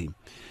iniquity."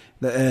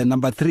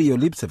 Number 3, your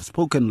lips have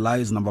spoken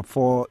lies. Number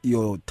 4,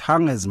 your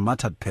tongue has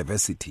muttered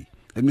perversity.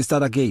 Let me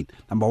start again.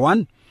 Number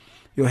 1,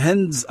 your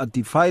hands are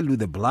defiled with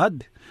the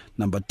blood.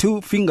 Number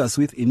 2, fingers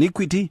with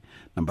iniquity.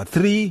 Number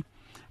 3,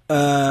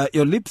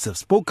 your lips have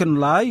spoken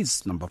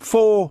lies. Number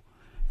 4,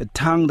 a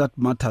tongue that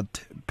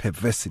muttered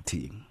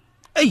perversity.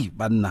 Hey,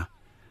 Banna.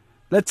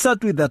 Let's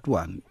start with that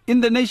one.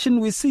 In the nation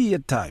we see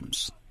at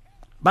times,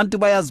 bantu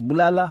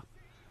bayazibulala,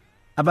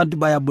 abantu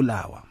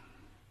bayabulawa.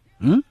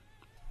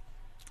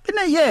 In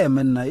a year,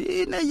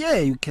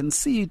 you can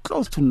see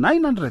close to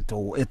 900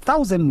 or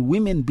 1,000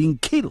 women being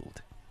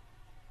killed.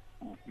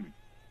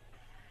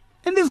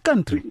 In this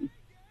country.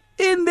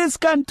 Yes,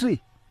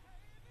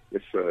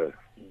 sir.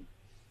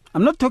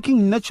 I'm not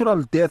talking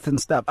natural death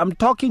and stuff. I'm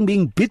talking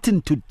being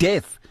beaten to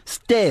death,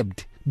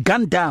 stabbed,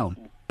 gunned down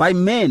by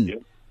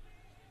men.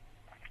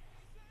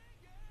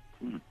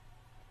 Yeah.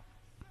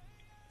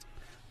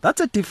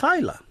 That's a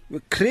defiler.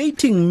 We're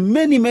creating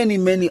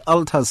many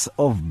altars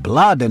of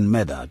blood and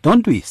murder,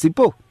 don't we,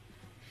 Sipho?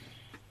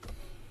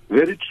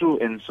 Very true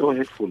and so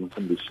hateful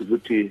from the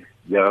security.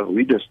 There are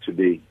widows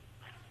today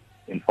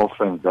and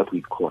orphans that we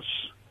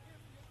cause.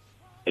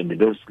 And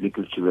those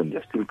little children,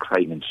 they're still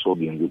crying and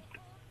sobbing with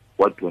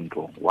what went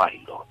wrong. Why,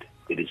 Lord?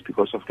 It is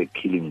because of the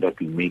killing that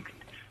we make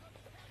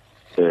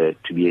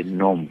to be a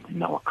norm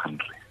in our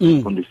country.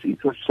 It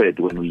was said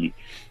when we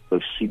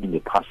have seen in the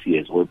past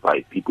years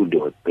whereby people, they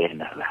were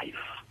burned alive.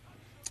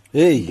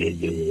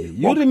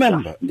 You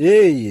remember? And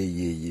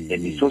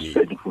it's so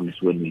sad when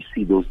we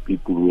see those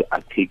people who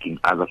are taking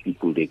other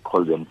people, they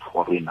call them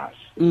foreigners,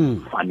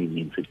 funny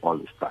names and all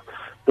this stuff.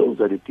 Those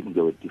are the things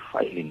that were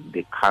defiling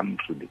the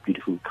country, the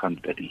beautiful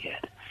country that we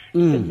had.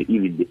 And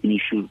even the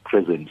issue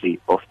presently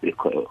of the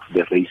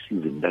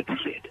racism that we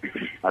had.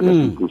 Other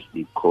people,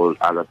 they call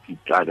other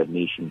people, other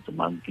nations,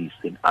 monkeys,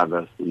 and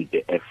others with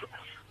the F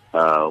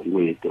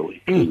word or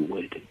K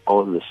word, and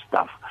all the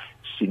stuff,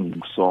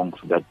 singing songs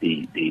that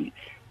they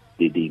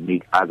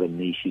make other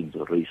nations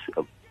or race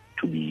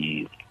to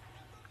be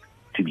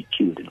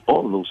killed, and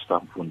all those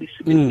stuff when they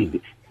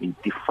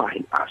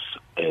defile us.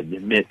 The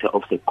matter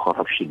of the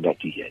corruption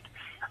that we had,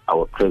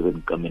 our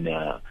present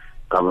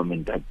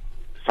government, that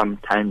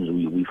sometimes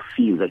we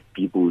feel that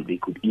people, they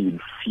could even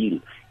feel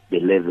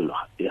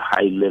the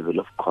high level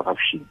of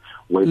corruption,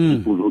 where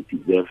people who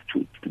deserve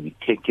to be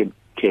taken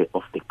care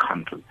of the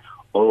country,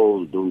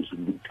 all those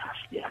looters,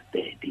 they are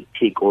there. They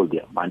take all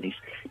their monies,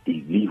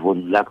 they live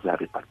on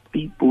luxury, but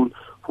people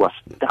who are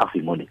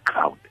starving on the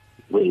ground,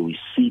 where we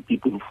see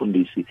people from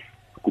this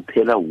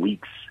kupela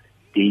weeks,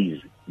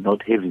 days,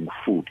 not having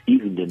food,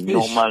 even the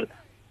normal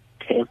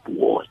tap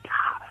water,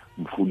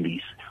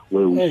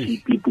 where we see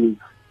people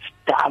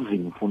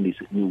starving from this,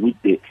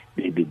 with the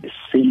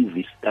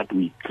service that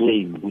we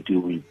claim, which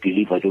we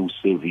deliver those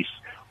service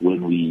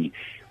when we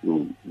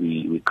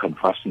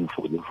canvassing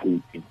for the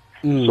food.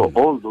 So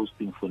all those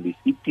things from this,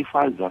 it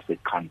defiles us a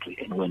country.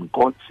 And when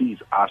God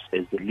sees us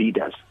as the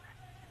leaders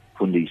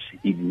from this,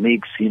 it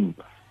makes him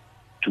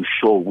to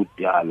show with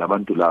the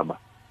Labantulama,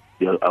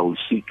 I will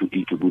see to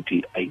it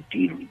Buti, I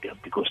deal with them.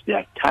 Because there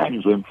are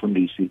times when from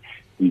this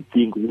we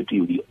think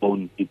we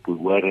own people,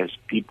 whereas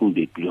people,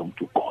 they belong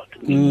to God.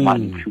 We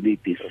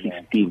manipulate the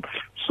system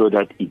so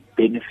that it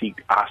benefits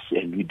us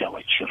and with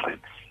our children.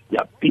 There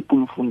are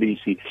people from this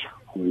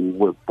who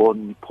were born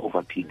in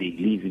poverty, they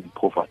live in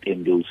poverty,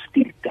 and they will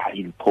still die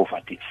in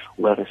poverty.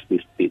 Whereas the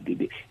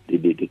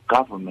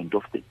government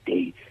of the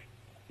day,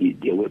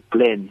 there were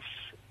plans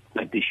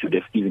that they should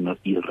have even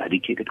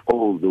eradicated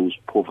all those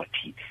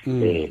poverty.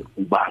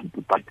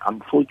 But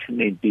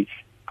unfortunately,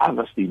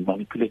 others, they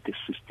manipulate the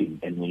system.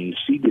 And when you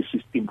see the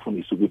system from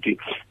the security,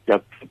 there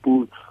are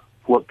people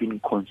who have been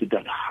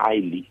considered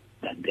highly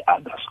than the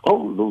others.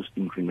 All those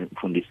things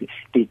from this,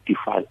 they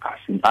defile us.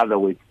 In other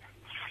words,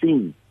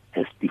 sin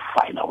has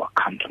defiled our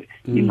country.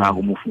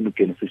 in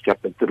Genesis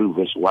chapter 3,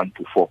 verse 1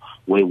 to 4,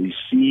 where we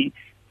see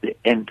the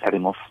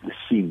entering of the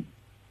sin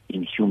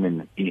in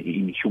human.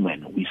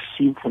 We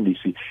see from this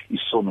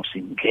isono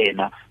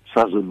singena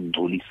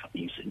sazondolisa.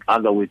 In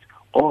other words,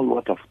 all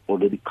what I've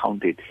already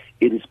counted,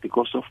 it is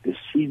because of the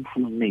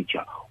sinful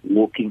nature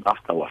walking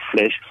after our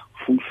flesh,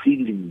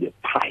 fulfilling the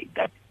pride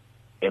that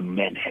a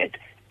man had,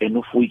 and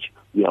of which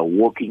we are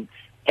walking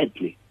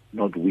earthly,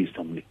 not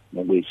wisdomly.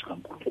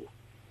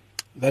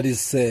 That is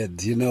said,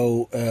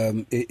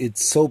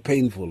 it's so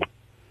painful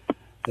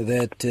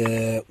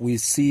that we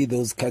see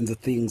those kinds of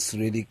things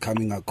really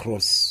coming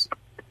across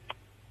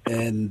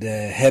and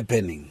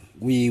happening.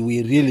 We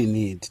really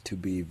need to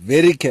be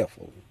very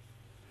careful,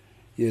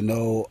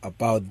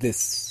 about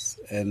this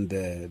and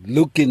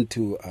look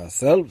into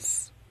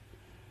ourselves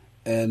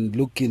and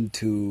look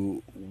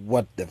into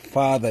what the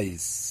Father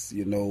is,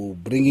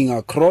 bringing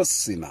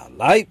across in our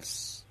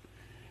lives,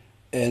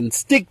 and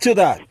stick to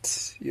that,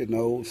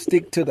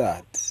 stick to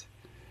that.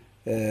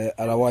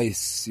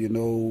 Otherwise,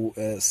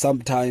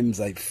 sometimes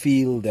I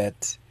feel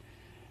that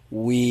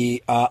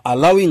we are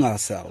allowing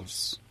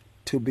ourselves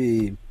to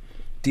be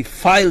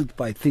defiled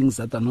by things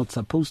that are not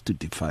supposed to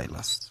defile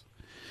us.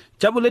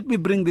 Jabu, let me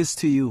bring this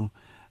to you.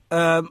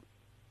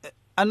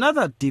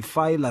 Another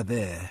defiler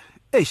there.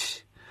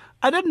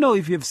 I don't know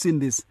if you've seen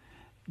this.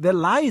 The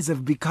lies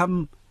have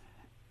become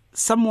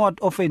somewhat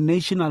of a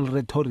national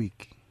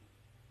rhetoric.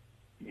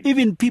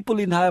 Even people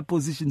in higher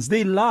positions,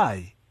 they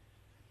lie.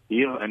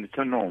 Yeah, and it's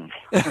a norm.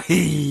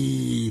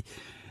 They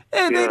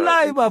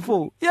lie,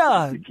 Bafo.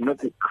 Yeah. It's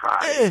not a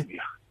crime.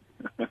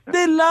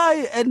 They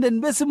lie, and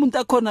then bese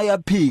umuntu akhona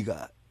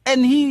yaphika.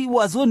 And he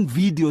was on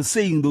video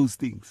saying those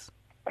things.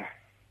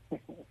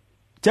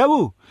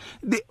 Jabu,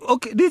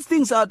 these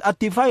things are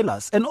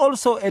defilers, and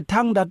also a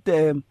tongue that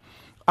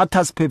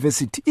utters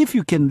perversity. If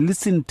you can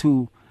listen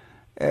to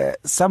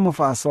some of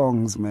our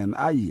songs, man,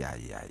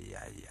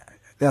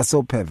 they are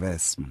so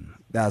perverse, man.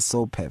 They are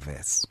so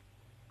perverse.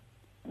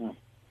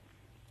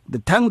 The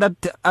tongue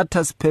that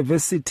utters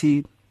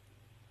perversity,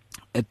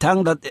 a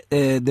tongue that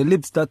the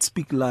lips that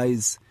speak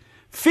lies,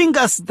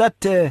 fingers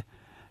that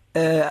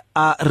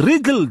are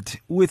riddled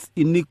with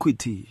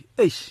iniquity.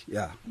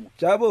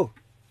 Jabu.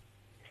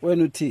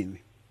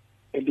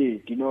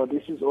 Indeed,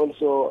 this is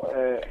also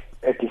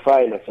a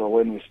defiler. So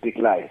when we speak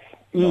lies,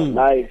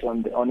 lies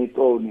on its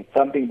own, it's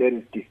something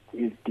that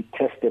is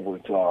detestable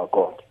to our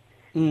God.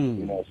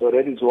 So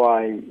that is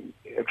why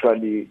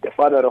actually the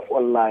father of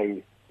all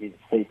lies is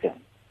Satan,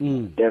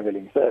 devil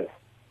himself.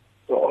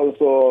 So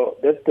also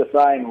that's the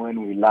sign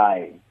when we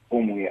lie,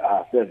 whom we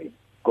are serving,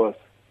 because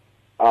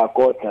our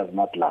God does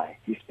not lie;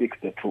 He speaks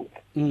the truth.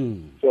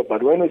 So,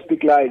 but when we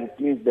speak lies, it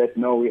means that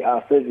no, we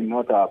are serving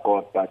not our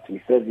God, but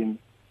we serving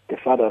the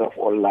father of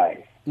all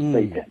lies,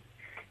 Satan,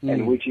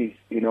 and which is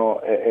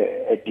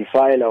a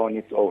defiler on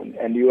its own.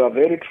 And you are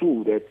very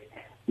true that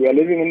we are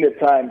living in the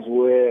times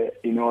where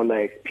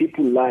like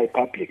people lie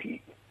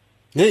publicly,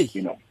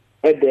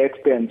 at the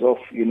expense of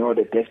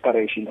the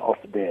desperation of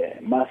the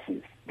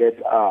masses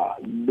that are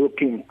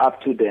looking up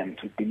to them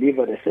to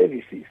deliver the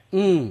services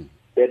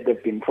that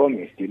they've been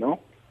promised.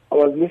 I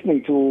was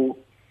listening to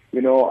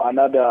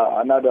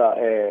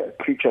another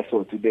preacher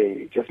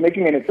today, just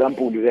making an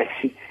example that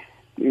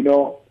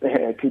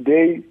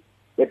today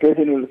the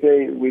person will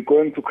say we're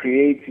going to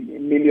create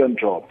 1 million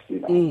jobs,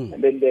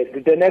 and then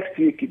the next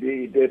week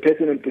the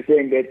person will be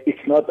saying that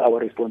it's not our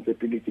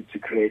responsibility to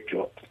create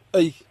jobs.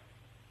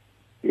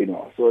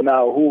 So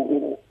now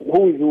who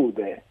is who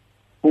there?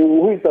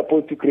 Who is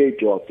supposed to create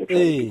jobs?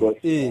 Because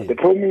the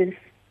promise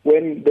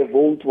when the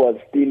vote was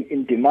still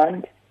in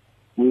demand,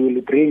 we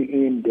will bring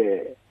in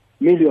the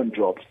 1 million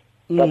jobs.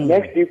 But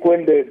next week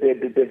when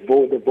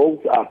the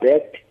votes are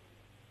backed,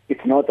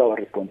 it's not our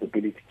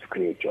responsibility to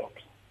create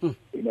jobs.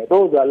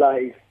 Those are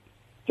lies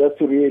just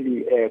to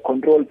really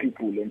control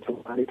people and to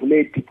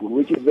manipulate people,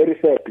 which is very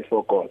sad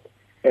before God.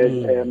 As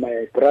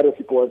my brother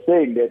was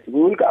saying, that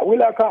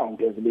we'll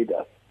account as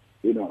leaders.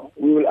 We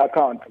will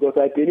account, because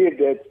I believe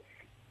that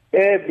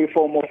every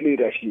form of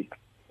leadership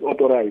is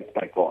authorized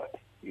by God.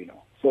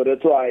 So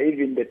that's why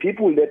even the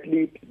people that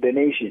lead the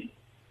nation,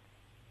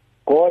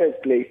 God has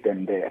placed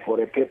them there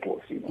for a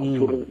purpose,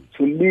 to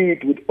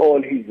lead with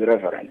all His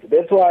reverence.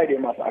 That's why they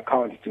must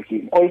account to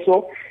Him.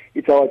 Also,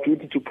 it's our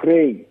duty to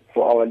pray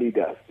for our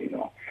leaders,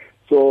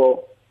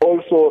 So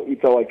also,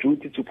 it's our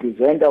duty to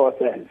present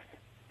ourselves,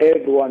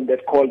 everyone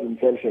that calls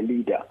himself a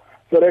leader,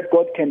 so that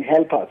God can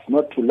help us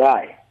not to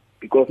lie,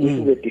 because this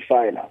is a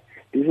defiler.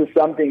 This is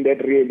something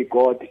that really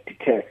God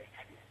detests.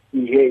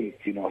 He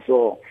hates,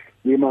 So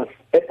we must,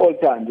 at all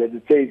times, as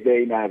it says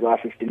there in Isaiah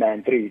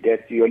 59:3,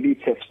 that your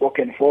lips have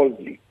spoken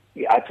falsely.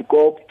 We are to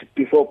go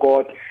before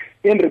God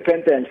in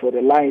repentance for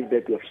the lies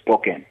that we have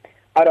spoken.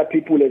 Other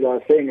people, as I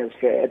was saying at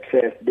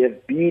first, they've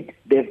built,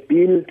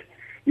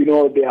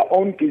 their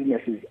own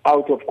businesses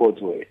out of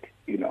God's word.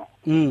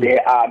 They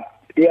are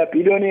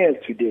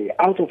billionaires today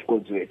out of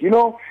God's word.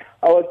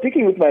 I was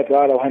speaking with my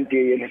brother one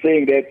day and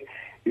saying that,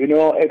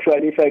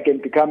 actually, if I can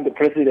become the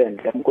president,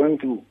 I'm going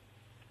to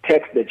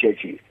tax the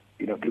churches,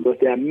 because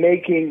they are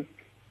making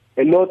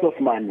a lot of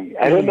money.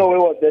 I don't know where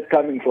was that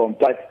coming from,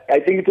 but I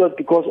think it was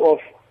because of,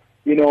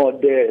 you know,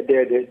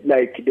 the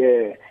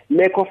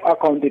lack of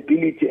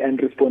accountability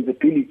and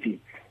responsibility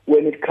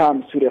when it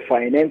comes to the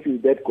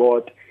finances that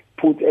God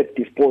put at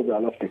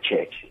disposal of the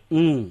church.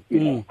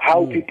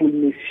 How people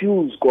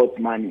misuse God's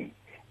money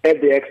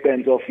at the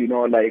expense of, you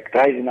know, like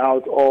driving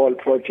out all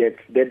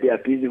projects that they are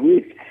busy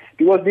with.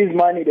 Because this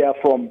money, they are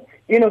from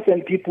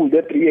innocent people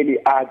that really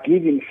are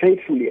giving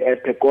faithfully as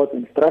per God's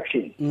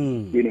instruction,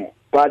 you know.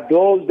 But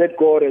those that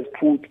God has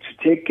put to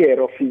take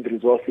care of his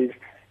resources,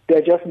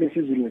 they're just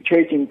misusing,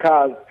 changing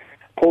cars,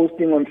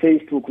 posting on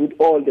Facebook with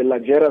all the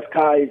luxurious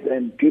cars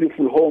and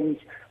beautiful homes.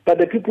 But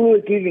the people who are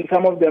giving,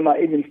 some of them are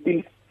even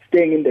still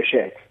staying in the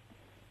sheds,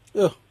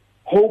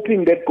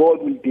 hoping that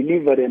God will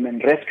deliver them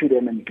and rescue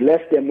them and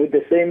bless them with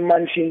the same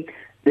mansion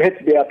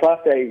that their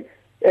pastor,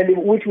 and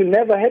which will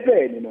never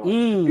happen, you know,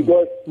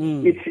 because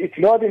it's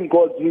not in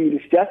God's will.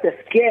 It's just a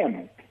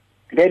scam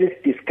that is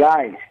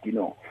disguised, you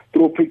know,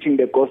 through preaching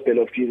the gospel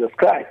of Jesus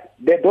Christ.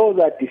 Those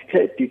are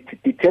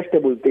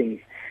detestable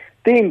things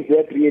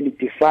that really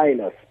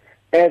defile us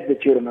as the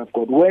children of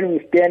God when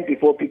we stand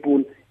before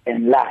people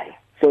and lie,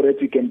 so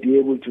that we can be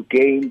able to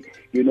gain,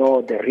 you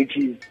know, the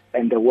riches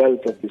and the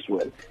wealth of this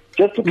world.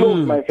 Just to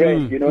close, my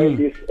friend, you know, in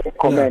this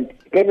comment,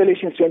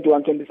 Revelation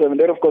 21:27,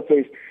 that of course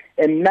says,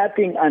 and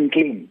nothing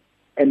unclean,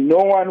 and no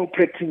one who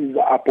practices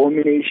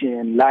abomination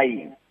and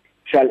lying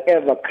shall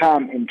ever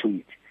come into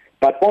it,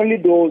 but only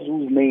those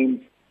whose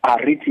names are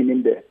written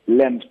in the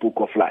Lamb's Book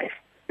of Life.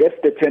 That's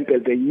the temple,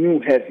 the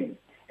new heaven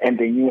and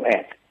the new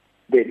earth,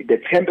 the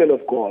temple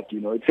of God.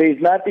 You know, it says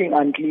nothing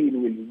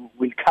unclean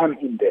will come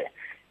in there.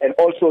 And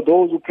also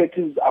those who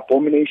practice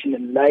abomination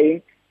and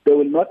lying, they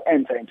will not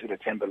enter into the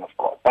temple of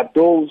God, but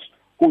those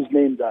whose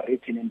names are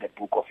written in the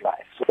Book of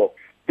Life. So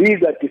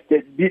these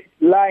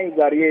lies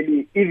are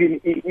really,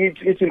 even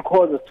it will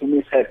cause us to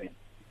miss heaven.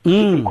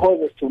 It will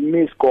cause us to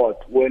miss God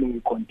when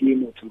we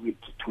continue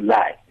to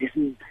lie. This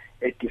is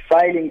a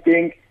defiling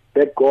thing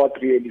that God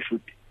really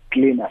should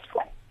clean us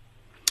from.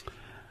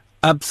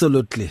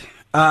 Absolutely.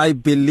 I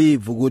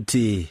believe,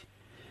 Uguti,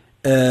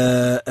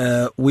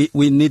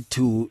 we need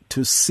to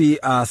see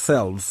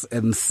ourselves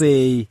and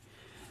say,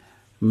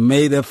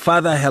 may the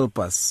Father help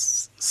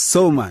us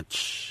so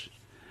much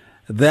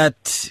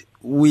that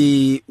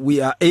we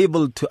are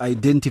able to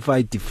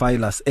identify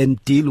defilers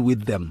and deal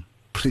with them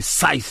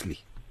precisely.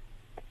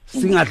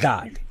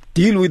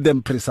 Deal with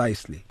them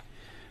precisely.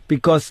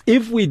 Because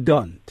if we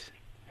don't,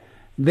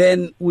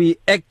 then we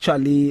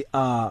actually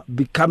are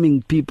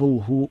becoming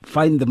people who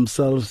find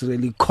themselves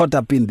really caught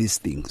up in these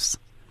things.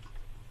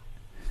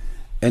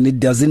 And it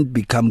doesn't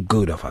become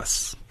good of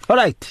us. All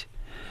right.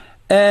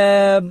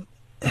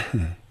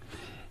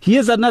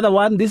 Here's another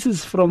one. This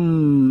is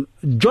from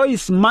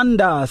Joyce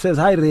Manda. Says,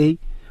 hi, Ray.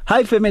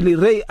 Hi, family.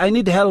 Ray, I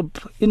need help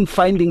in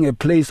finding a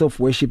place of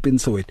worship in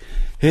Soweto.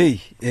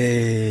 Hey,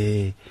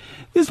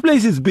 this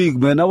place is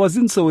big, man. I was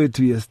in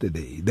Soweto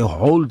yesterday, the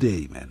whole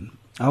day, man.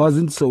 I was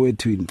in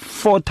Soweto, in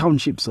 4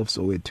 townships of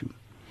Soweto.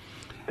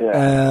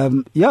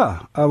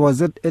 I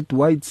was at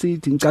White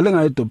City, in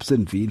Kalenga,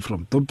 Dobsonville,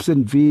 from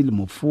Dobsonville,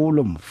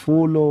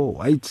 Mufolo,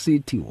 White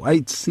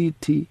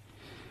City,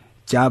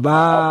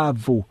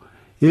 Jabavu.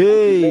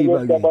 Hey,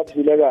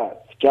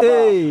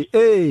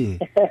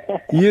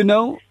 you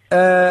know,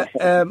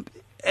 and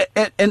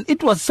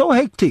it was so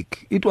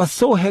hectic.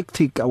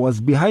 I was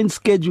behind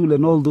schedule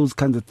and all those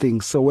kinds of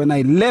things. So when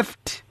I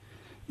left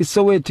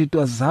Soweto, it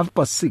was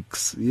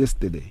 6:30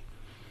 yesterday,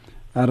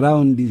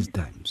 around these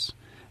times.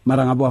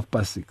 Marangabo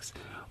 6:30.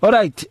 All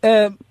right.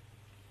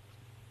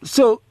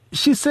 So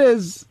she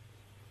says,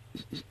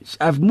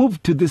 I've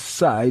moved to this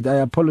side. I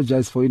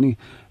apologize for any.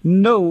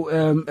 No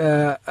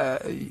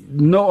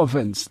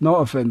offense.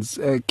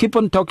 Keep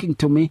on talking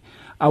to me.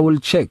 I will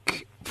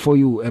check for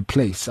you a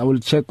place. I will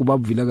check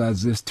Ubab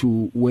Vilagas as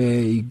to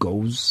where he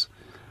goes.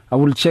 I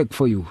will check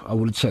for you.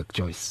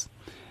 Joyce.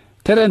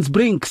 Terence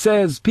Brink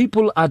says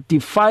people are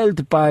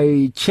defiled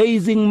by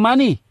chasing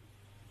money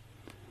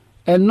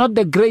and not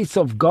the grace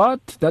of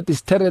God. That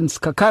is Terence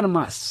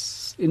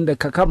Kakamas in the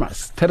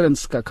Kakamas.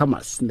 Terence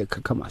Kakamas in the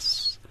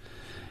Kakamas.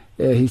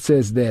 He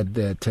says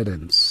that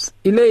Terence.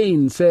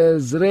 Elaine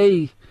says,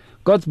 Ray,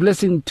 God's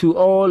blessing to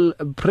all.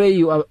 Pray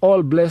you are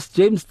all blessed.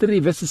 James 3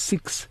 verses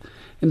 6.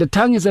 And the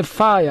tongue is a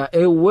fire,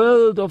 a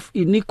world of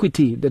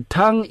iniquity. The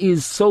tongue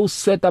is so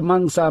set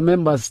amongst our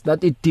members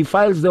that it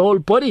defiles the whole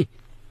body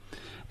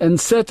and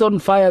sets on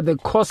fire the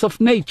course of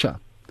nature.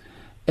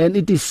 And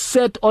it is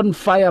set on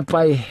fire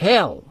by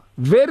hell.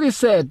 Very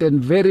sad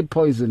and very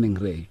poisoning,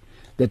 Ray.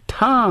 The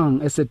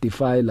tongue as a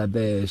defiler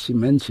there, she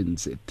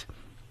mentions it.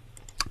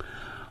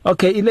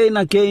 Okay, Elaine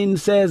again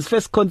says,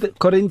 1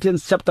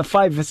 Corinthians chapter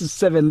 5, verses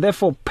 7,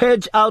 therefore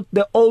purge out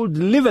the old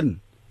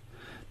leaven,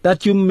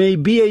 that you may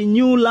be a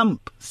new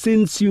lump,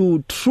 since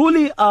you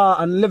truly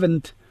are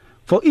unleavened.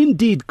 For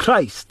indeed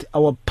Christ,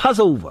 our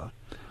Passover,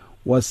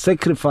 was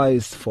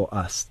sacrificed for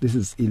us. This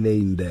is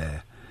Elaine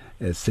there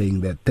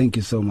saying that. Thank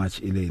you so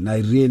much, Elaine. I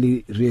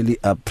really, really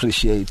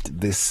appreciate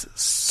this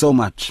so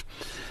much.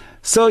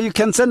 So you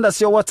can send us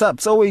your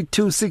WhatsApp,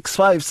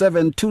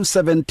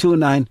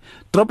 0826572729.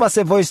 Drop us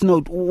a voice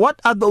note. What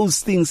are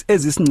those things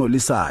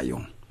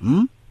ezisingcolisayo?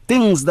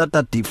 Things that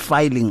are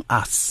defiling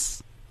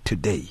us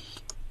today.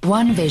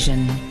 One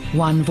vision,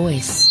 one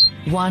voice,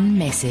 one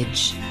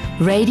message.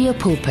 Radio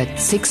Pulpit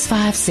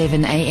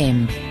 657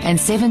 AM and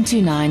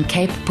 729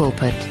 Cape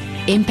Pulpit,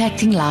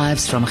 impacting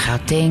lives from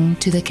Gauteng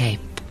to the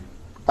Cape.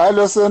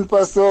 Hello son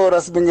pastor,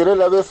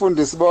 asibingelela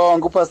befundisi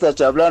bonke uPastor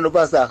Jabulani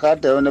uPastor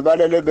Gadeon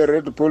balele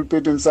beRadio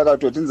Pulpit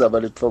umsakazo wethi indzaba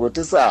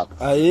lethokotisako.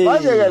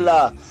 Manje ke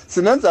la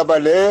sinendzaba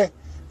le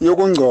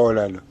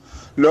yokungcola lo.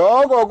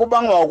 Lokho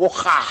kubanga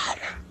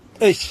ukukhala.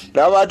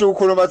 Labathi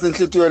ukhuluma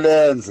inhlitiyo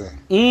lenze.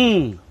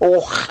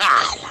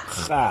 Ukukhala.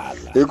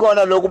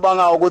 Ikona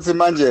lokubanga ukuthi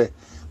manje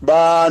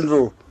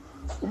bantu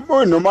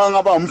noma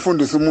ngaba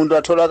umfundisi umuntu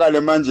atholakale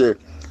manje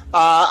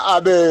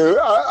abe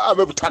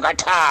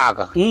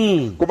buthakathaka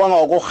kubanga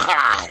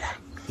ukukhala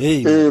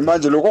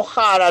manje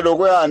lokukhala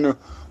lokuyani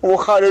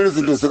ukukhalela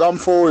izinto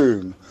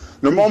zikamfowenu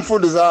noma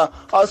umfundisa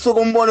asuke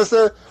umbone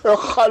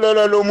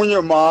ekhalela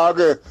lomunye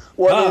make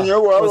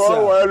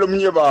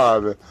walomnye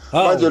babe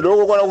manje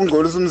lokho kona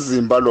kungcolisa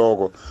umzimba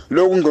lokho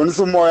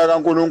kungcolisa umoya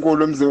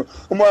kaNkuluNkulu umzimba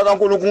umoya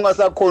kaNkuluNkulu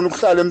ungasakhona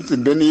ukuhlala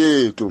emzimbeni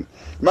yethu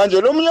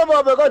manje lomunye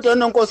babe kade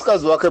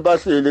nenkosikazi wakhe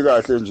bahleli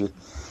kahle nje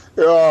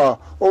ya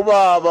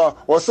ubaba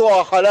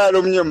wasowakhalala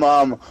omnye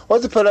mama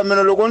wathi phela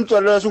mina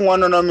lokunitswalela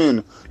singwana na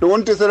mina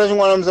lokuntisela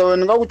singwana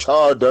emsabeni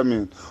ngakuchada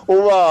mina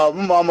ubaba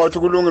umama wathi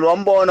kulungile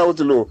wambona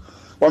ukuthi lo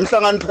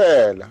wamhlangana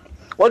phela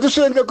wathi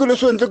shenhle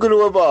kule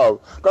webaba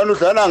kanti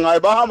udlala ngaye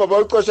bahamba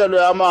bayicosha lo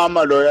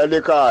yamama lo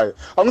yalekhaya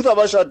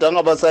angisabashada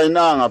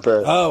ngabasayinanga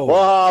phela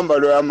wahamba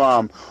lo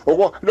yamama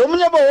lo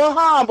munye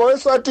wahamba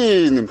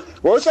weSwatini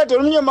washada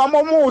lo munye mama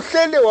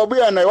omuhle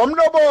wabuya naye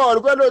wamlobola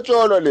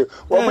kwelotsholo le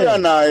wabuya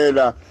naye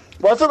la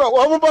wafika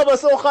wababa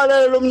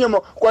sokhalela lomnyama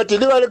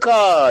kwadilika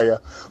lekhaya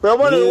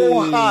uyabona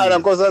ukukhala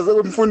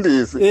nkosazana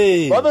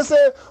umfundisi wabe se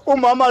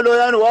umama lo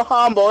yani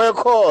wahamba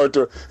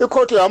wekhotho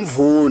ikhotho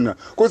yamvuna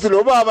kuthi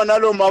lo baba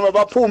nalo mama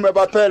baphume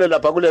baphele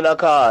lapha kulela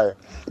khaya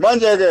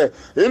manje ke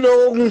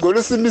yilo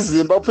ukungcolisa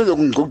imizimba uphinde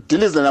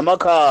kungcudilize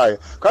namakhaya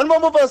kanti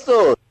mambo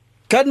pastor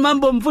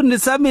mambo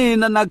mfundisi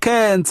mina na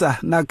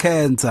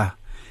cancer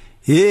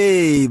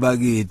hey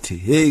bakithi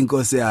hey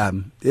inkosi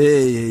yami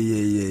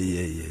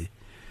hey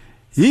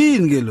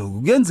yini ke lokho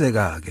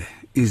kuyenzeka ke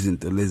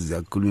izinto lezi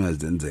ziyakhulunywa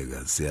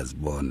zenzeka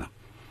siyazibona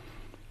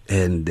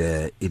and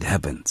it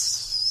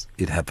happens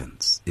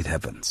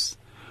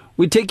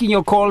we're taking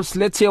your calls.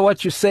 Let's hear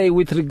what you say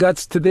with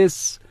regards to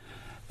this.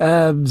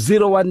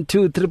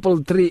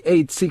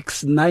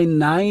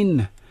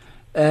 012-333-8699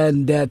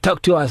 and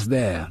talk to us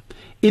there.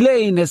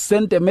 Elaine has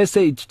sent a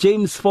message,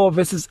 James 4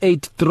 verses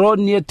 8, draw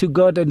near to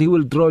God and he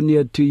will draw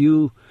near to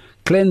you.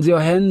 Cleanse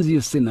your hands, you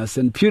sinners,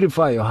 and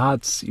purify your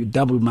hearts, you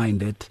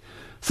double-minded.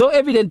 So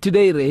evident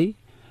today, Ray,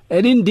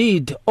 and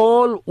indeed,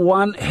 all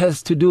one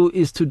has to do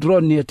is to draw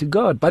near to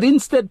God. But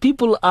instead,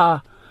 people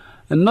are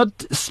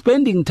not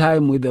spending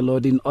time with the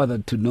Lord in order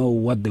to know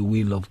what the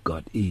will of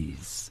God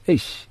is.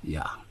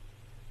 Yeah.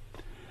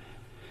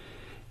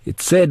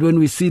 It's said when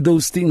we see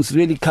those things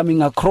really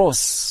coming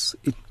across,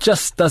 it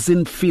just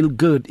doesn't feel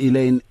good,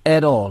 Elaine,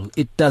 at all.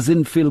 It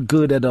doesn't feel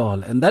good at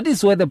all. And that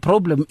is where the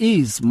problem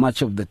is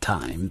much of the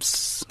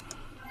times.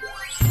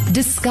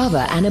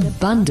 Discover an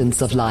abundance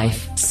of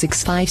life.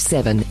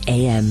 657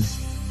 AM.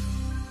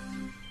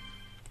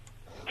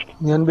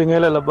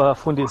 Ngiyanibingelela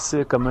labafundisi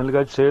egameni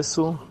lika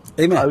Jesu.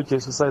 Amen. Ayi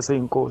Jesu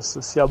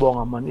sayinkosi.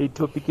 Siyabonga man.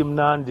 Itopic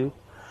imnandi.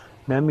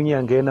 Nami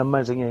ngiyangena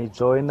manje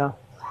ngiyajoina.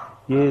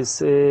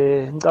 Yes,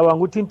 ngicabanga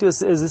ukuthi into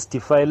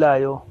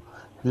ezisidefilayo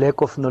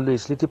lack of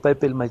knowledge. Lithi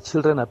iBhayibheli, my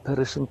children are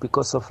perishing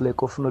because of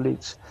lack of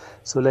knowledge.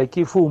 So like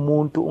if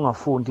umuntu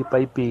ungafundi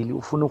iBhayibheli,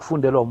 ufuna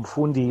ukufundelwa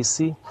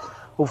umfundisi,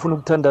 ufuna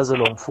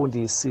ukuthandazelwa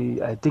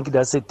umfundisi, I think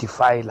that's a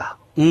defiler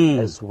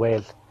as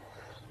well.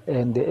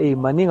 And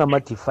maningi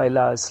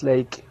ama-defilers,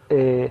 like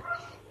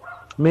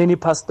many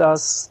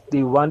pastors,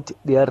 they want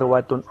their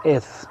reward on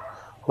earth.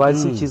 While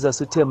Jesus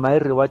would say, my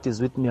reward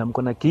is with me, I'm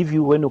going to give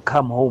you when you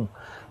come home.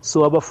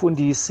 So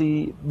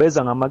abafundisi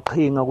beza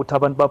ngamaqhinga ukuthi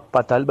abantu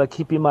babhadala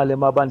bakhiphe imali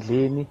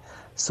emabandleni.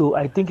 So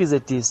I think it's a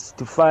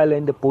defiler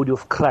in the body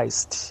of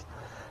Christ.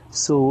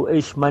 So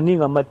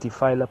maningi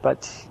ama-defiler,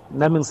 but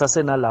nami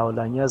ngisasenalawo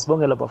la.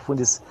 Ngiyazibongela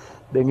abafundisi,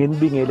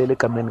 benginibingelele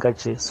egameni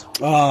kaJesu.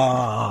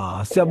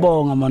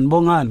 Siyabonga man,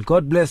 bongani.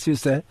 God bless you,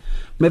 sir.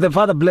 May the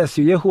Father bless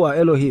you. Yahuwah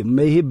Elohim,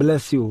 may he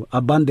bless you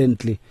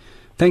abundantly.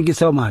 Thank you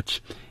so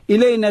much.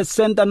 Elaine has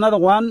sent another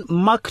one.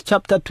 Mark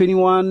chapter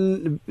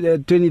 21,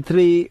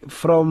 23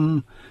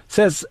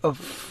 says,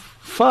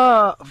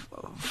 from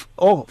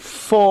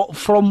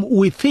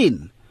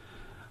within,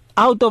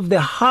 out of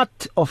the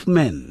heart of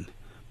men,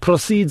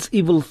 proceeds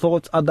evil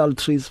thoughts,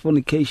 adulteries,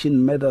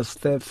 fornication, murders,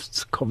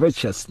 thefts,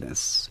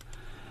 covetousness,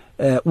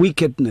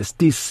 wickedness,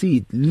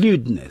 deceit,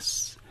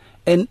 lewdness,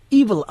 an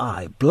evil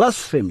eye,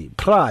 blasphemy,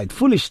 pride,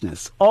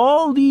 foolishness.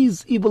 All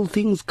these evil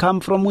things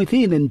come from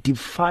within and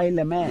defile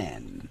a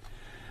man.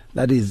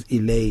 That is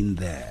Elaine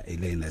there.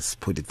 Elaine has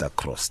put it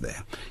across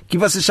there.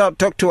 Give us a shout.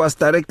 Talk to us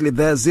directly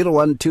there.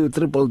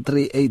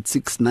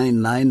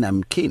 012-333-8699.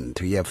 I'm keen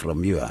to hear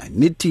from you. I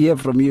need to hear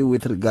from you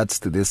with regards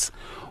to this.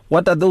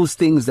 What are those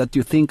things that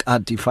you think are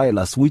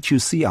defilers, which you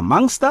see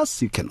amongst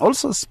us? You can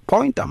also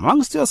point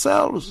amongst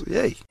yourselves.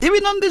 Yay.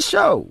 Even on this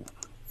show.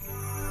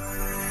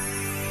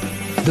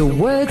 The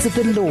words of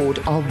the Lord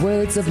are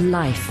words of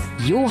life.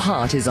 Your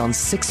heart is on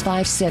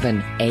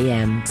 657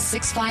 AM.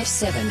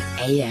 657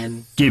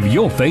 AM. Give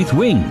your faith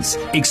wings.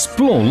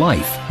 Explore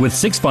life with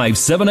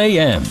 657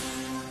 AM.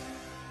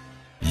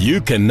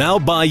 You can now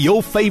buy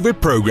your favorite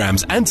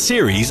programs and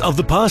series of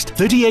the past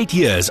 38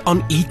 years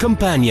on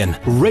eCompanion,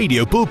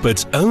 Radio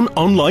Pulpit's own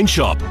online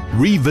shop.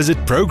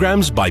 Revisit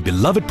programs by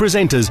beloved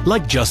presenters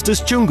like Justice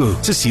Chungu,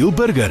 Cecile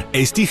Burger,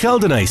 Esti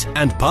Geldenhuys,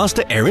 and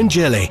Pastor Aaron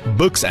Jelle.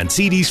 Books and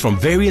CDs from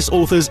various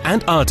authors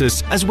and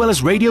artists, as well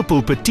as Radio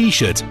Pulpit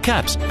t-shirts,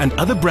 caps, and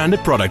other branded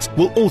products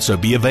will also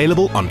be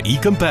available on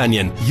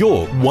eCompanion,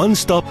 your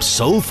one-stop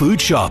soul food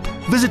shop.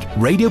 Visit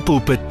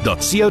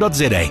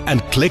radiopulpit.co.za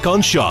and click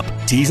on shop.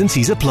 T's and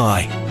C's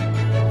apply.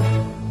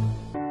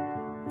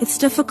 It's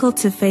difficult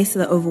to face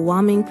the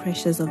overwhelming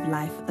pressures of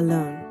life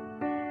alone.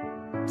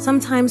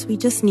 Sometimes we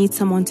just need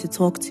someone to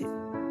talk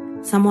to,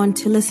 someone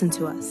to listen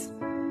to us.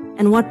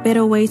 And what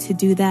better way to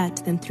do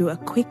that than through a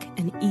quick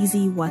and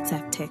easy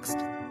WhatsApp text?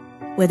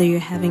 Whether you're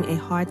having a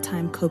hard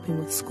time coping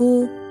with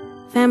school,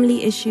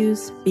 family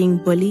issues, being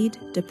bullied,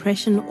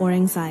 depression, or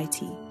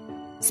anxiety,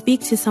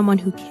 speak to someone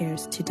who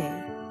cares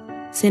today.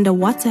 Send a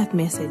WhatsApp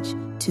message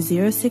to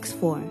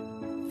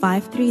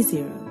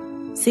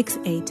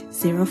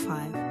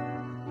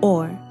 064-530-6805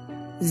 or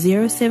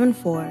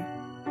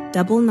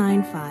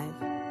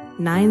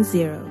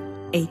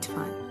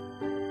 074-995-9085.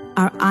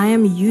 Our I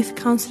Am Youth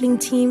Counseling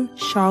team,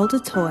 Charles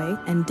DeToy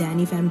and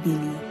Danny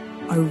Vambili,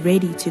 are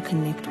ready to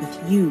connect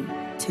with you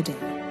today.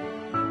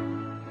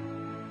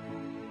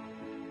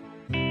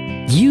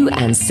 You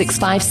and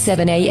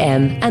 657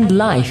 AM and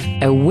life,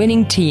 a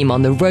winning team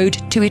on the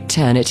road to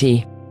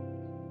eternity.